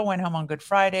hospital, went home on Good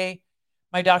Friday.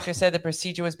 My doctor said the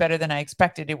procedure was better than I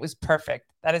expected. It was perfect.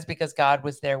 That is because God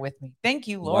was there with me. Thank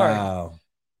you, Lord. Wow.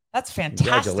 That's fantastic.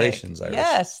 Congratulations, Iris.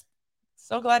 Yes.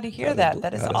 So glad to hear that.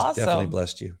 That is awesome. Definitely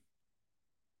blessed you.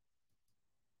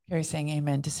 Carrie's saying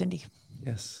amen to Cindy.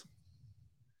 Yes.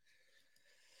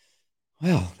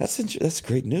 Well, that's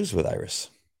great news with Iris.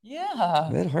 Yeah.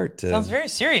 That heart sounds very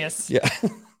serious. Yeah.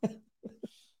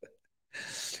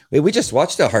 Wait, we just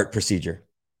watched a heart procedure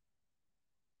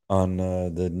on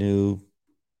the new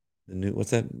what's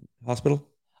that hospital?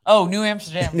 Oh, New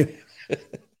Amsterdam.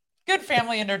 Good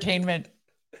family entertainment.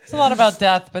 It's a lot about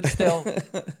death, but still.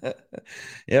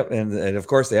 Yep, and of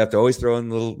course they have to always throw in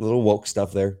little woke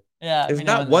stuff there. Yeah, there's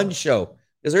not one show.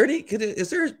 Is there any? Is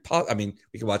there? I mean,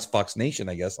 we could watch Fox Nation,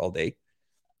 I guess, all day,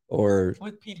 or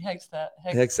with Pete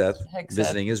Hegseth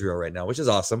visiting Israel right now, which is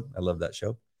awesome. I love that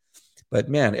show. But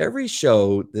man, every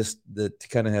show to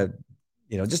kind of have,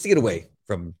 just to get away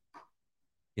from,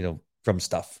 from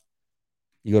stuff.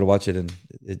 You go to watch it and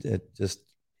it just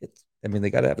hits. I mean,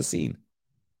 they got to have a scene.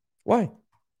 Why?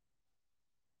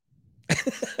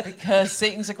 Because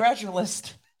Satan's a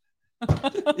gradualist.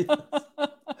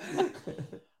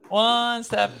 One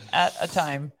step at a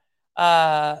time.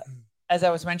 As I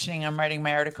was mentioning, I'm writing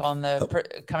my article on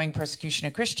the coming persecution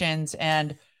of Christians,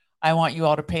 and I want you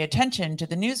all to pay attention to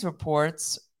the news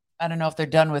reports. I don't know if they're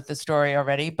done with the story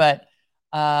already, but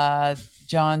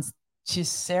John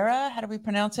Chisera, how do we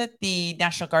pronounce it? The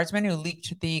National Guardsman who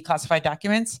leaked the classified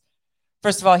documents.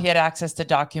 First of all, he had access to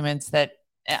documents that,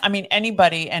 I mean,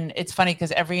 anybody, and it's funny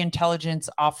because every intelligence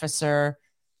officer,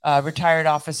 retired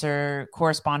officer,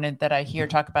 correspondent that I hear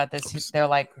talk about this, they're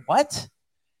like, what?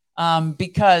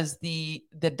 Because the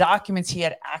documents he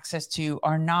had access to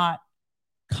are not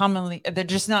commonly, they're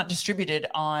just not distributed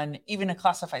on even a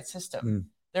classified system.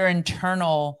 They're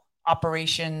internal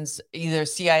operations, either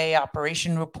CIA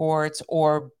operation reports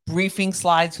or briefing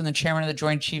slides from the chairman of the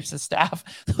Joint Chiefs of Staff.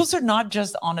 Those are not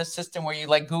just on a system where you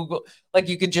like Google, like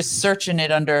you could just search in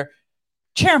it under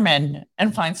chairman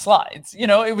and find slides.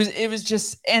 It was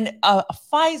just, and a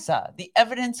FISA, the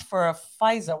evidence for a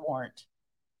FISA warrant.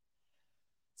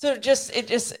 So it just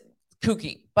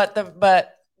kooky. But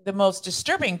the most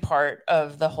disturbing part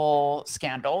of the whole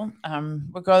scandal,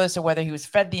 regardless of whether he was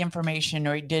fed the information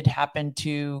or he did happen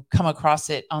to come across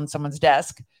it on someone's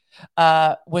desk,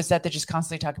 was that they're just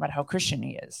constantly talking about how Christian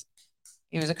he is.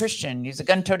 He was a Christian. He was a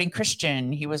gun-toting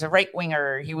Christian. He was a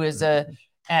right-winger. He was a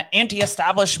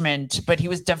anti-establishment, but he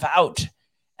was devout.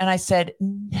 And I said,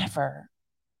 never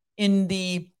in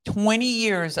the 20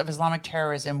 years of Islamic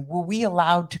terrorism were we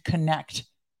allowed to connect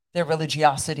their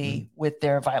religiosity with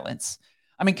their violence.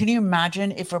 I mean, can you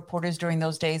imagine if reporters during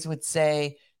those days would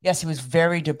say, yes, he was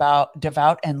very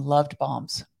devout and loved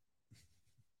bombs?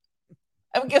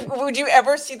 I mean, would you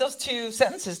ever see those two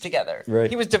sentences together? Right.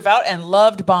 He was devout and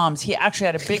loved bombs. He actually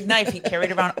had a big knife he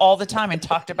carried around all the time and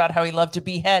talked about how he loved to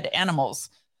behead animals.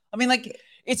 I mean, like,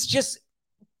 it's just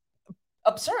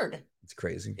absurd. It's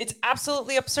crazy. It's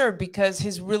absolutely absurd because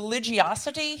his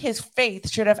religiosity, his faith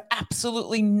should have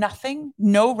absolutely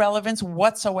no relevance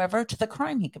whatsoever to the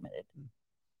crime he committed.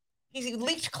 He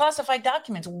leaked classified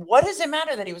documents. What does it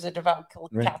matter that he was a devout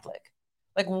Catholic? Right.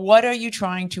 Like, what are you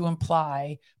trying to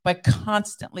imply by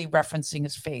constantly referencing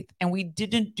his faith? And we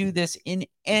didn't do this in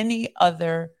any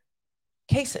other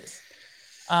cases.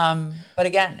 But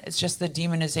again, it's just the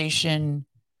demonization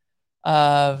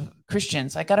of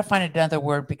Christians. I got to find another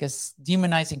word because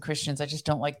demonizing Christians, I just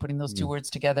don't like putting those two words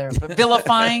together. But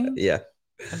vilifying. Yeah.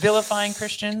 Vilifying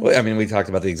Christians. Well, I mean, we talked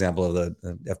about the example of the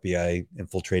FBI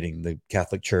infiltrating the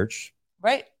Catholic Church.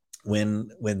 Right. When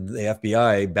the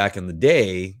FBI back in the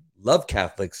day loved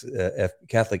Catholics,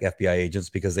 Catholic FBI agents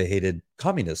because they hated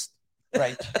communists.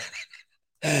 Right.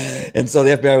 And so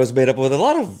the FBI was made up with a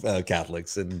lot of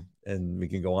Catholics, and we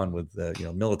can go on with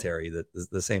military,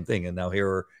 the same thing. And now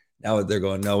they're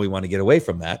going, no, we want to get away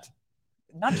from that.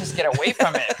 Not just get away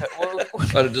from it, but we're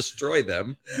trying to destroy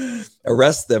them,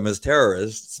 arrest them as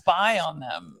terrorists, spy on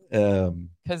them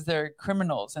because they're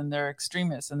criminals and they're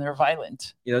extremists and they're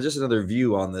violent. Just another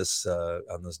view on this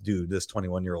dude, this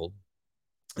 21-year-old,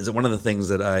 is that one of the things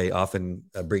that I often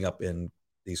bring up in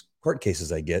these court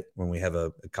cases I get when we have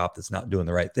a cop that's not doing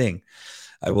the right thing.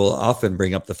 I will often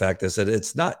bring up the fact that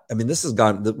it's not, I mean, this has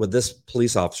gone with this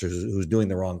police officer who's doing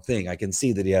the wrong thing. I can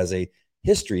see that he has a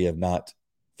history of not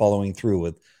following through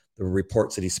with the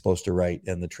reports that he's supposed to write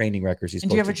and the training records he's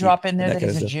supposed to keep. Do you ever drop in there that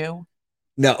he's a Jew?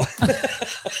 No.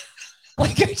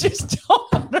 Like, I just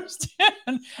don't understand.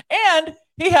 And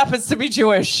he happens to be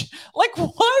Jewish. Like,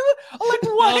 why would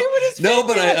his No,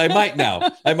 but I might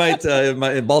now. I might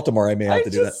in Baltimore. I may have to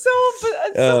do that. It's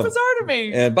so bizarre to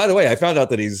me. And by the way, I found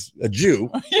out that he's a Jew.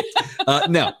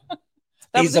 No,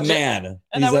 he's a man.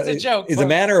 And that was a joke. He's a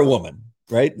man or a woman,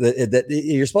 right? That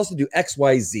you're supposed to do X,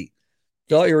 Y, Z.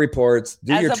 fill out your reports,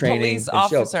 do as your a training, police and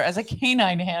show. officer, as a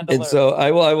canine handler. And so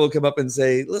I will come up and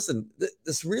say, listen,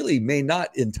 this really may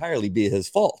not entirely be his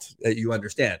fault. That you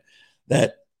understand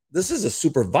that this is a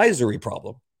supervisory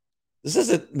problem. This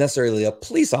isn't necessarily a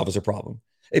police officer problem.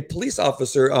 A police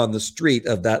officer on the street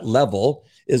of that level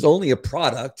is only a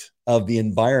product of the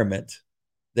environment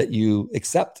that you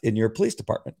accept in your police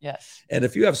department. Yes. And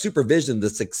if you have supervision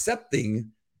that's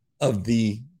accepting of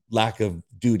the lack of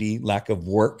duty, lack of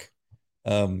work,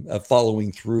 of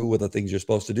following through with the things you're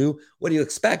supposed to do, what do you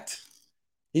expect?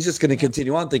 He's just going to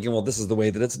continue on thinking, well, this is the way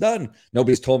that it's done.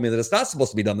 Nobody's told me that it's not supposed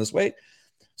to be done this way.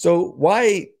 So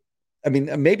why? I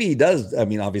mean, maybe he does. I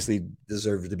mean, obviously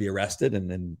deserve to be arrested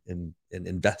and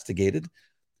investigated.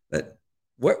 But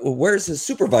where's his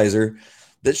supervisor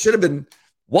that should have been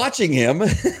watching him,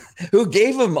 who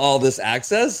gave him all this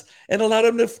access and allowed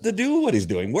him to do what he's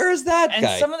doing? Where is that guy?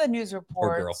 And some of the news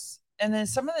reports,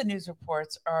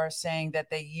 are saying that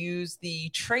they use the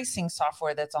tracing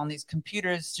software that's on these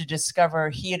computers to discover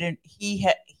he had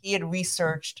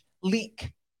researched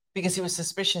leak because he was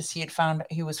suspicious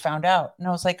he was found out. And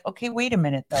I was like, okay, wait a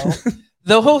minute though.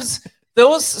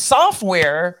 those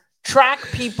software track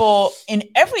people in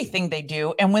everything they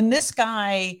do. And when this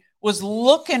guy was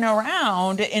looking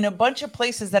around in a bunch of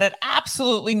places that had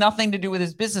absolutely nothing to do with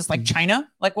his business, like China,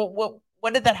 like what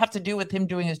did that have to do with him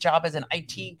doing his job as an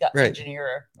IT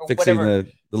engineer or fixing whatever?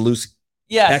 the loose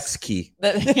X key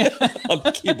on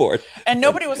the keyboard? And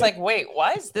nobody was like, wait,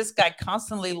 why is this guy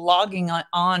constantly logging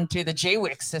on to the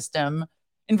JWIC system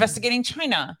investigating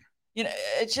China? You know,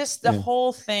 it's just the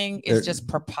whole thing is just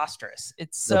preposterous.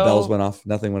 It's so the bells went off,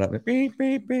 nothing went up. Beep,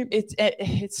 beep, beep.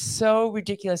 It's so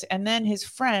ridiculous. And then his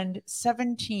friend,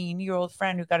 17-year-old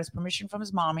friend who got his permission from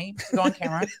his mommy to go on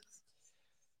camera,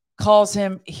 calls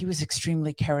him. He was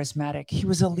extremely charismatic. He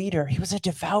was a leader. He was a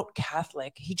devout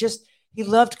Catholic. He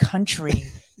loved country.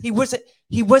 He wasn't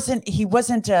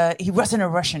a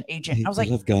Russian agent. I was like,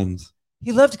 he loved guns.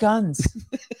 He loved guns.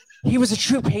 He was a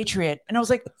true patriot. And I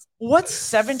was like, what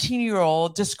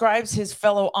 17-year-old describes his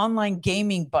fellow online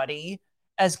gaming buddy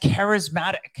as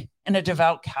charismatic and a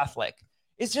devout Catholic?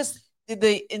 It's just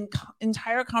the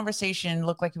entire conversation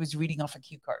looked like he was reading off of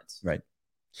cue cards. Right.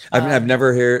 I've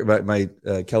never heard, but my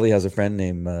Kelly has a friend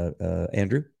named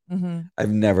Andrew. Mm-hmm.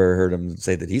 I've never heard him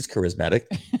say that he's charismatic.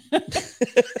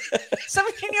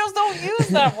 17-year-olds don't use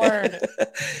that word.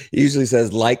 He usually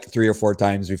says like 3 or 4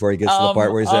 times before he gets to the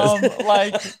part where he says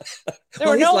like. There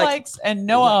were no likes and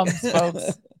no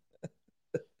folks.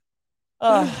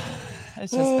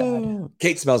 It's just bad.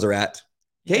 Kate smells a rat.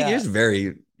 Kate, you're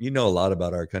very, you know a lot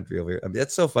about our country over here. I mean,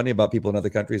 that's so funny about people in other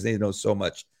countries. They know so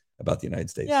much about the United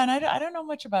States. Yeah, and I don't know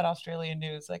much about Australian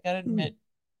news. I gotta admit.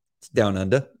 It's down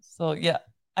under. So yeah,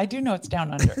 I do know it's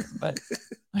down under, but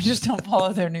I just don't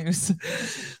follow their news.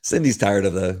 Cindy's tired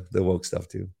of the woke stuff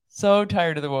too. So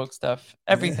tired of the woke stuff.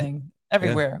 Everything,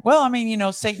 everywhere. Yeah. Well, I mean, you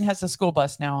know, Satan has a school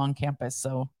bus now on campus,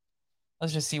 so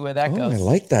let's just see where that goes. I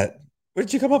like that. Where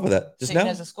did you come up with that? Just Satan now?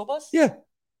 has a school bus? Yeah.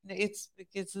 It's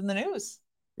in the news.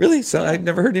 Really? So I've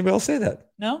never heard anybody else say that.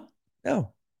 No?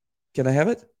 No. Can I have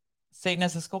it? Satan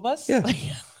has a school bus? Yeah.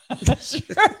 Sure.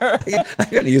 I'm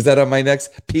going to use that on my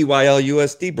next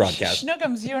PYLUSD broadcast.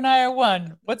 Schnookums, you and I are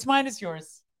one. What's mine is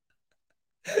yours.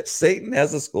 Satan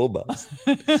has a school bus.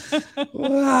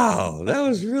 Wow, that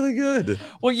was really good.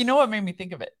 Well, you know what made me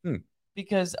think of it?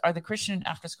 Because are the Christian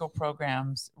after-school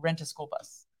programs rent a school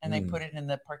bus and they put it in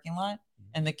the parking lot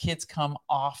and the kids come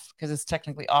off because it's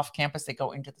technically off campus. They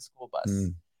go into the school bus.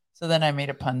 So then I made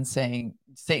a pun saying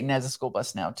Satan has a school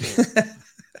bus now too.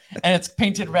 And it's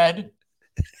painted red.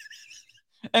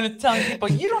 And it's telling people,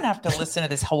 you don't have to listen to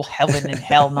this whole heaven and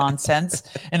hell nonsense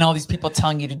and all these people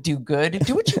telling you to do good.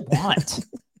 Do what you want.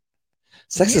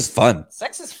 Sex is fun.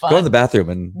 Sex is fun. Go in the bathroom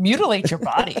and mutilate your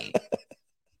body.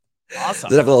 Awesome.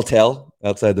 Does it have a little tail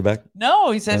outside the back?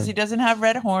 No, he says he doesn't have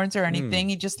red horns or anything.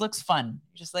 He just looks fun.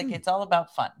 Just like it's all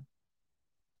about fun.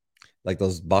 Like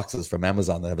those boxes from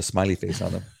Amazon that have a smiley face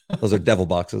on them. Those are devil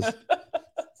boxes.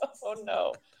 Oh,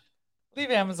 no. Leave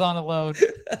Amazon alone.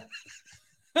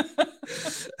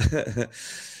 The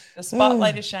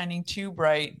spotlight is shining too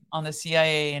bright on the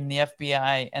CIA and the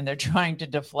FBI, and they're trying to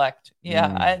deflect.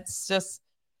 Yeah, it's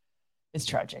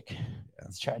tragic. Yeah.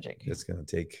 It's tragic. It's going to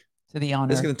take to the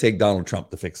honor. It's going to take Donald Trump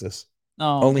to fix this.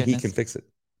 Oh, only he can fix it.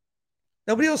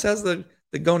 Nobody else has the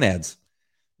gonads.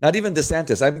 Not even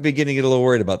DeSantis. I'm beginning to get a little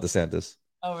worried about DeSantis.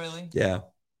 Oh, really? Yeah.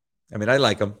 I mean, I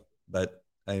like him, but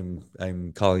I'm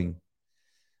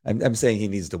saying he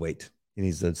needs to wait. He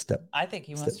needs to step. I think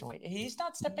he wants to wait. He's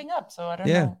not stepping up, so I don't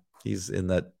know. He's in.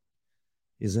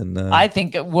 I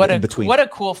think what a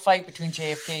cool fight between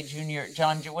JFK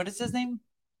Jr. What is his name?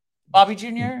 Bobby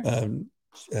Jr.,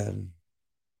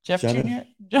 Jeff John,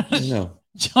 Jr., no,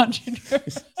 John Jr.,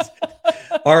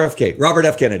 RFK, Robert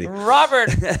F. Kennedy, Robert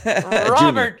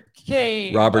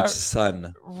K. Robert's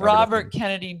son, Robert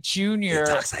Kennedy Jr.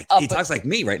 He talks like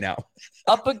me right now.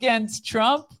 Up against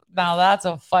Trump. Now that's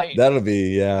a fight. That'll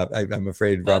be, yeah. I'm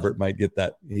afraid Robert might get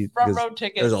that. Front row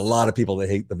tickets. There's a lot of people that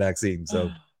hate the vaccine. So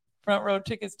front row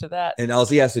tickets to that. And all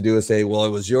he has to do is say, well, it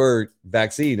was your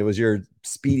vaccine. It was your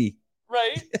speedy.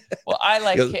 Right. Well, I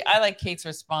like Kate's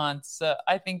response.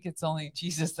 I think it's only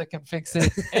Jesus that can fix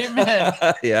it. Amen.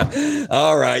 Yeah.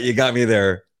 All right. You got me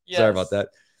there. Yes. Sorry about that.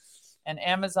 And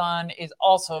Amazon is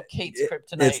also Kate's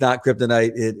kryptonite. It's not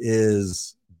kryptonite. It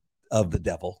is of the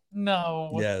devil.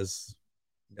 No. Yes.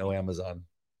 No Amazon.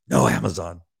 No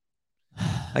Amazon.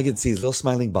 I can see little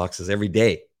smiling boxes every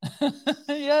day.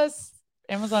 Yes.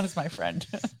 Amazon is my friend.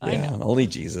 I know. Only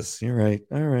Jesus. You're right.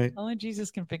 All right. Only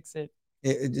Jesus can fix it.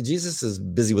 Jesus is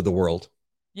busy with the world.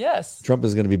 Yes. Trump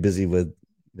is going to be busy with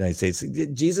the United States.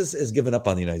 Jesus has given up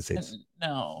on the United States.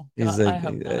 No. He's like,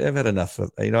 I've had enough.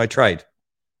 I tried.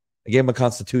 I gave him a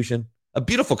constitution, a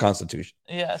beautiful constitution.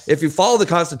 Yes. If you follow the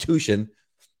constitution,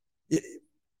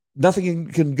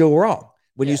 nothing can go wrong.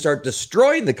 When you start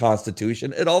destroying the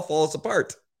constitution, it all falls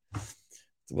apart.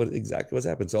 That's exactly what's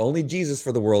happened. So only Jesus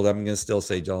for the world. I'm going to still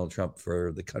say Donald Trump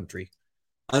for the country.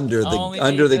 Under the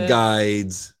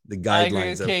guidelines. I agree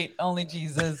with Kate. Only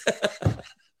Jesus.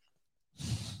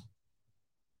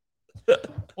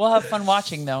 We'll have fun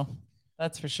watching, though.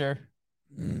 That's for sure.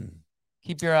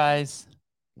 Keep your eyes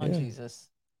on Jesus.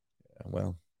 Yeah,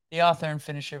 well, the author and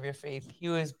finisher of your faith. He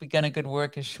who has begun a good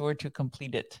work is sure to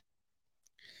complete it.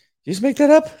 Did you just make that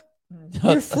up?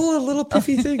 You're full of little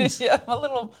pithy things. Yeah, my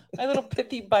little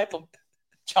pithy Bible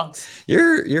chunks.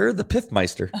 You're the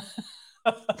Piffmeister.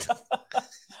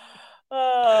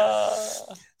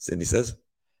 Cindy says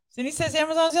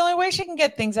Amazon's the only way she can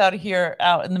get things out of here,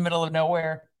 out in the middle of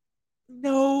nowhere.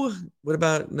 No. What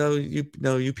about no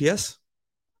UPS?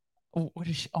 What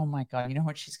is she? Oh my God. You know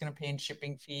what she's going to pay in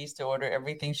shipping fees to order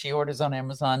everything she orders on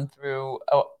Amazon through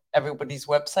everybody's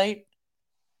website?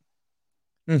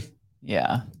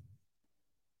 Yeah.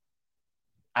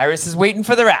 Iris is waiting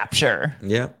for the rapture.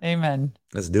 Yeah. Amen.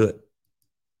 Let's do it.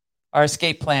 Our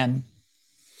escape plan.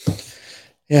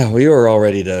 Yeah, we were all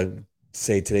ready to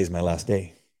say today's my last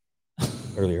day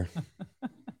earlier.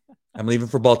 I'm leaving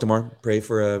for Baltimore. Pray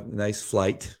for a nice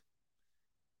flight.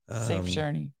 Safe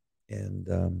journey.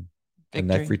 And a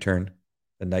nice return.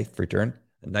 A nice return.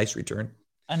 And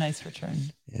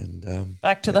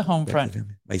back to the home front.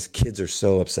 My kids are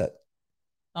so upset.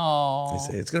 Oh. They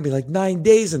say it's going to be like 9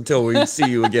 days until we see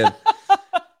you again.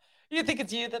 You think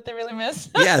it's you that they really miss?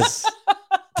 Yes.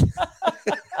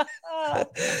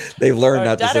 They've learned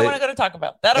not to say. Dad, I want to go to Taco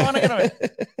Bell. Dad, I want to go to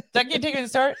Dad, can you take me to the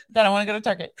store? Dad, I want to go to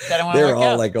Target. Dad, I want to They're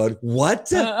all like going, what?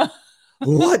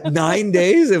 What, 9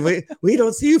 days? And we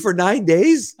don't see you for 9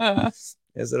 days? I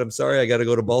said, I'm sorry, I got to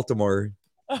go to Baltimore.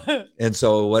 And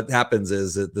so what happens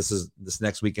is that this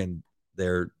next weekend,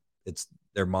 it's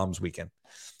their mom's weekend.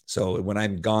 So when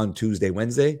I'm gone Tuesday,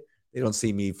 Wednesday, they don't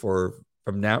see me from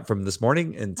this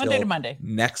morning until Monday to Monday.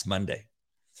 Next Monday.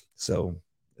 So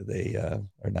they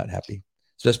are not happy.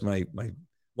 Especially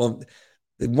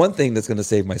the one thing that's going to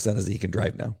save my son is that he can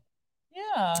drive now.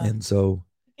 Yeah. And so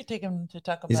you can take him to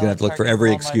Taco Bell. He's going to have to look for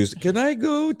every excuse. Can I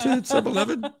go to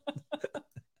 7-Eleven?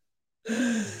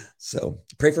 So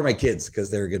pray for my kids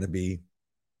because they're going to be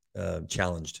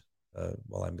challenged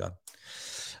while I'm gone.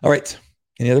 All right.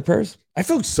 Any other prayers? I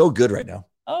feel so good right now.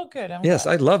 Oh, good. Yes,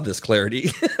 I love this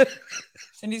clarity.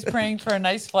 Cindy's praying for a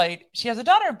nice flight. She has a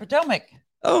daughter in Potomac.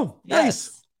 Oh,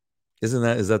 nice. Is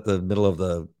that the middle of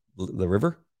the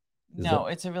river?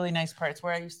 It's a really nice part. It's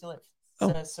where I used to live.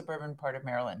 It's a suburban part of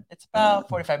Maryland. It's about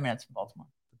 45 minutes from Baltimore.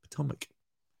 Potomac.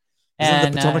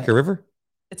 Isn't the Potomac a river?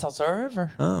 It's also a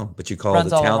river. Oh, but you call the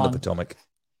town the Potomac.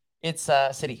 It's a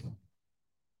city.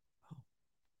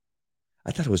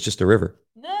 I thought it was just a river.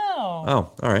 No.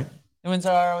 Oh, all right.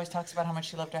 Windsor always talks about how much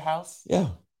she loved her house. Yeah.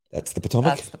 That's the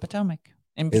Potomac? That's the Potomac.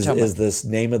 Is this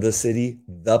name of the city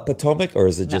the Potomac, or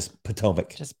is it just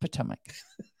Potomac? Just Potomac.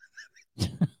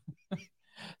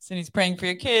 Cindy's praying for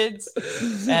your kids.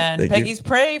 And Peggy's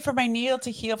pray for my Neil to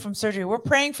heal from surgery. We're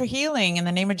praying for healing in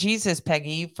the name of Jesus,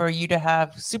 Peggy, for you to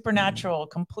have supernatural,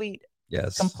 complete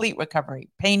recovery,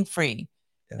 pain-free.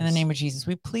 Yes. In the name of Jesus.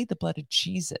 We plead the blood of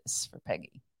Jesus for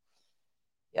Peggy.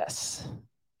 Yes.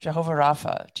 Jehovah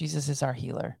Rapha. Jesus is our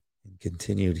healer. And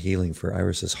continued healing for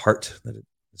Iris's heart. That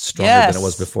it's stronger than it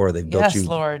was before. They built you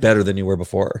better than you were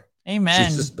before. Amen.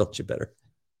 Jesus built you better.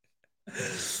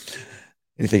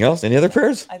 Anything else? Any other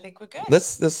prayers? I think we're good.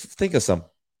 Let's think of some.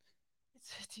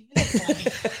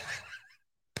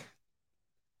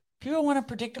 People want a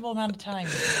predictable amount of time.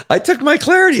 I took my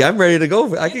clarity. I'm ready to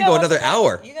go. I can go another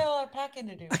hour. You got a lot of packing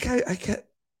to do. I can't.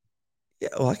 Yeah,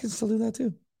 well, I can still do that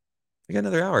too. I got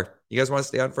another hour. You guys want to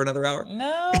stay on for another hour?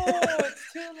 No,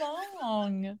 it's too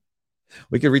long.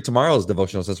 We could read tomorrow's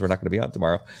devotional since we're not going to be on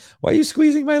tomorrow. Why are you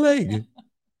squeezing my leg?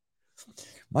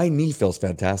 My knee feels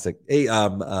fantastic. Hey,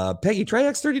 Peggy, try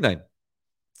X39.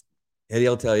 Eddie,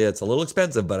 I'll tell you, it's a little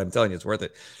expensive, but I'm telling you, it's worth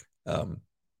it. I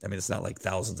mean, it's not like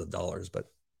thousands of dollars,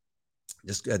 but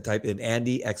just type in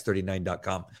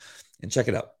andyx39.com and check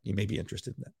it out. You may be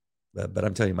interested in that. But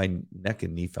I'm telling you, my neck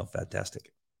and knee felt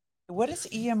fantastic. What is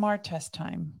EMR test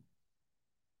time?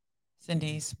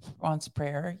 Cindy wants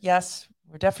prayer. Yes,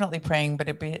 we're definitely praying, but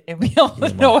it'd be able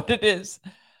to know what it is.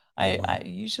 I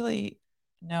usually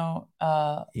know.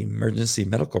 Emergency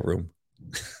medical room.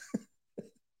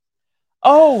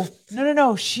 Oh,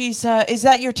 no. She's is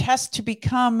that your test to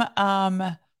become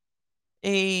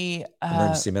a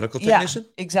emergency medical technician?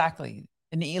 Yeah, exactly.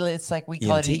 It's like we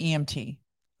call it an EMT.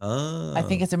 Oh. I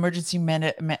think it's emergency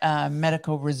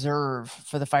medical reserve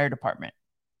for the fire department.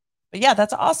 But yeah,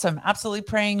 that's awesome. Absolutely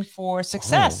praying for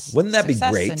success. Wouldn't that be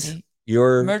great? Cindy.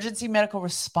 Your emergency medical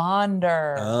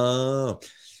responder. Oh,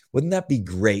 wouldn't that be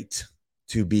great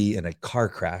to be in a car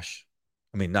crash?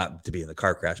 I mean, not to be in the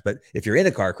car crash, but if you're in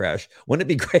a car crash, wouldn't it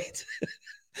be great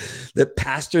that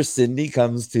Pastor Cindy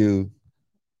comes to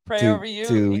pray over you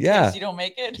in case you don't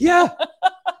make it? Yeah. That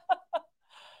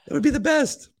would be the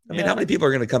best. I mean, how many people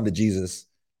are going to come to Jesus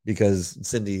because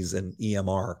Cindy's an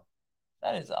EMR?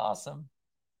 That is awesome.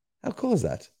 How cool is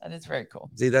that? That is very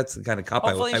cool. See, that's the kind of cop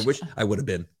I wish I would have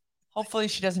been. Hopefully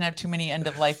she doesn't have too many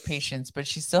end-of-life patients, but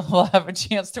she still will have a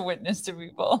chance to witness to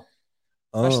people,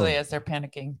 especially as they're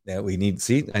panicking. Yeah, we need,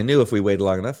 I knew if we waited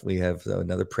long enough, we have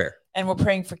another prayer. And we're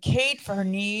praying for Kate, for her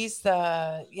knees,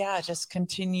 just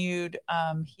continued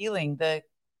healing. The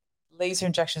laser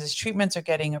injections, these treatments are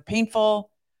painful,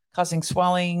 causing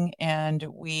swelling, and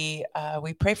we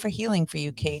pray for healing for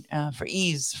you, Kate, for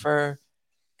ease, for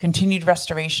continued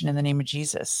restoration in the name of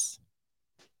Jesus.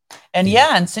 And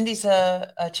and Cindy's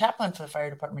a chaplain for the fire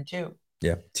department too.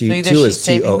 Yeah, T is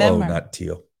TOO, not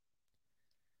TO.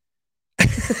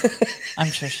 I'm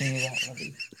sure she knew that,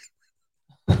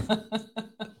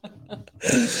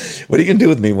 What are you gonna do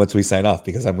with me once we sign off?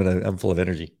 Because I'm full of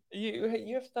energy.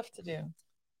 You have stuff to do.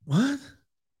 What?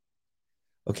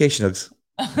 Okay, Schnooks.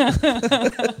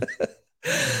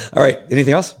 All right.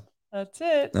 Anything else? That's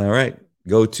it. All right.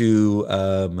 Go to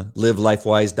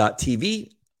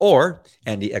livelifewise.tv or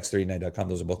andyx39.com.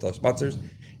 Those are both our sponsors.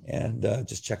 And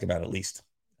just check them out at least.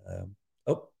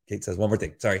 Kate says one more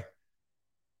thing. Sorry.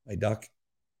 My doc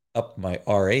upped my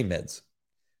RA meds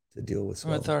to deal with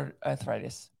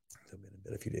arthritis. So I've been in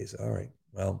bed a few days. All right.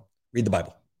 Well, read the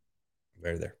Bible.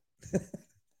 Right there.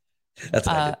 That's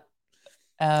what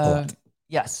I did.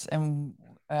 Yes. And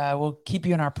we'll keep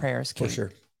you in our prayers, Kate. For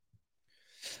sure.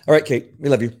 All right, Kate. We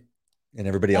love you. And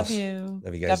everybody else. Love you.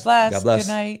 Love you guys. God bless.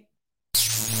 Good night.